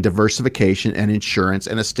and diversification and insurance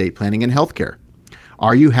and estate planning and healthcare?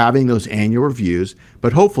 Are you having those annual reviews?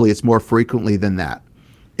 But hopefully it's more frequently than that.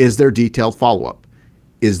 Is there detailed follow-up?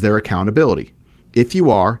 Is there accountability? If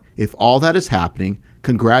you are, if all that is happening,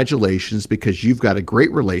 congratulations, because you've got a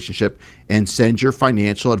great relationship, and send your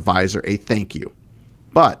financial advisor a thank you.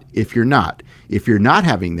 But if you're not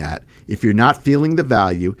having that, if you're not feeling the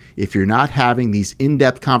value, if you're not having these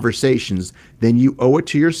in-depth conversations, then you owe it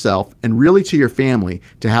to yourself and really to your family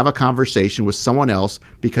to have a conversation with someone else,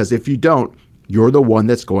 because if you don't, you're the one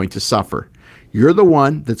that's going to suffer. You're the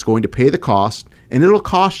one that's going to pay the cost, and it'll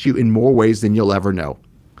cost you in more ways than you'll ever know.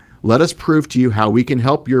 Let us prove to you how we can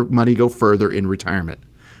help your money go further in retirement.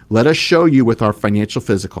 Let us show you with our financial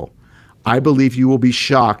physical. I believe you will be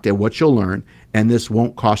shocked at what you'll learn, and this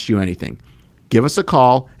won't cost you anything. Give us a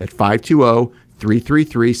call at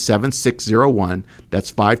 520-333-7601.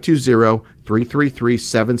 That's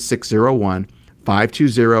 520-333-7601,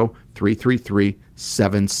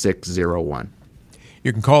 520-333-7601.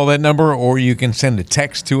 You can call that number, or you can send a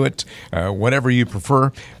text to it, whatever you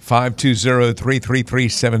prefer,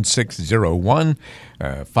 520-333-7601,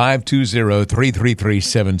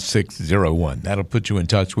 520-333-7601. That'll put you in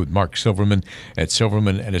touch with Mark Silverman at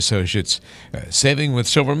Silverman & Associates. Saving with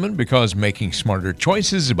Silverman, because making smarter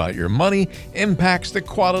choices about your money impacts the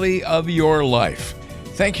quality of your life.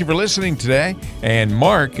 Thank you for listening today. And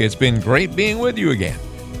Mark, it's been great being with you again.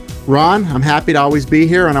 Ron, I'm happy to always be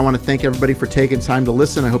here, and I want to thank everybody for taking time to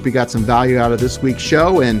listen. I hope you got some value out of this week's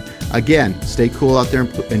show. And again, stay cool out there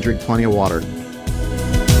and drink plenty of water.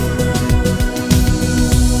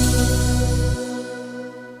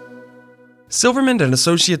 Silverman &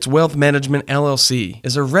 Associates Wealth Management, LLC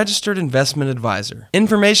is a registered investment advisor.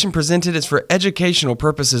 Information presented is for educational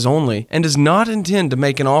purposes only and does not intend to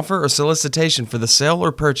make an offer or solicitation for the sale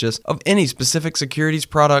or purchase of any specific securities,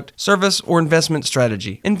 product, service, or investment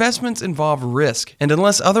strategy. Investments involve risk and,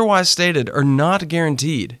 unless otherwise stated, are not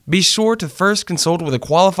guaranteed. Be sure to first consult with a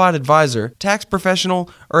qualified advisor, tax professional,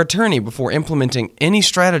 or attorney before implementing any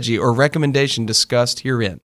strategy or recommendation discussed herein.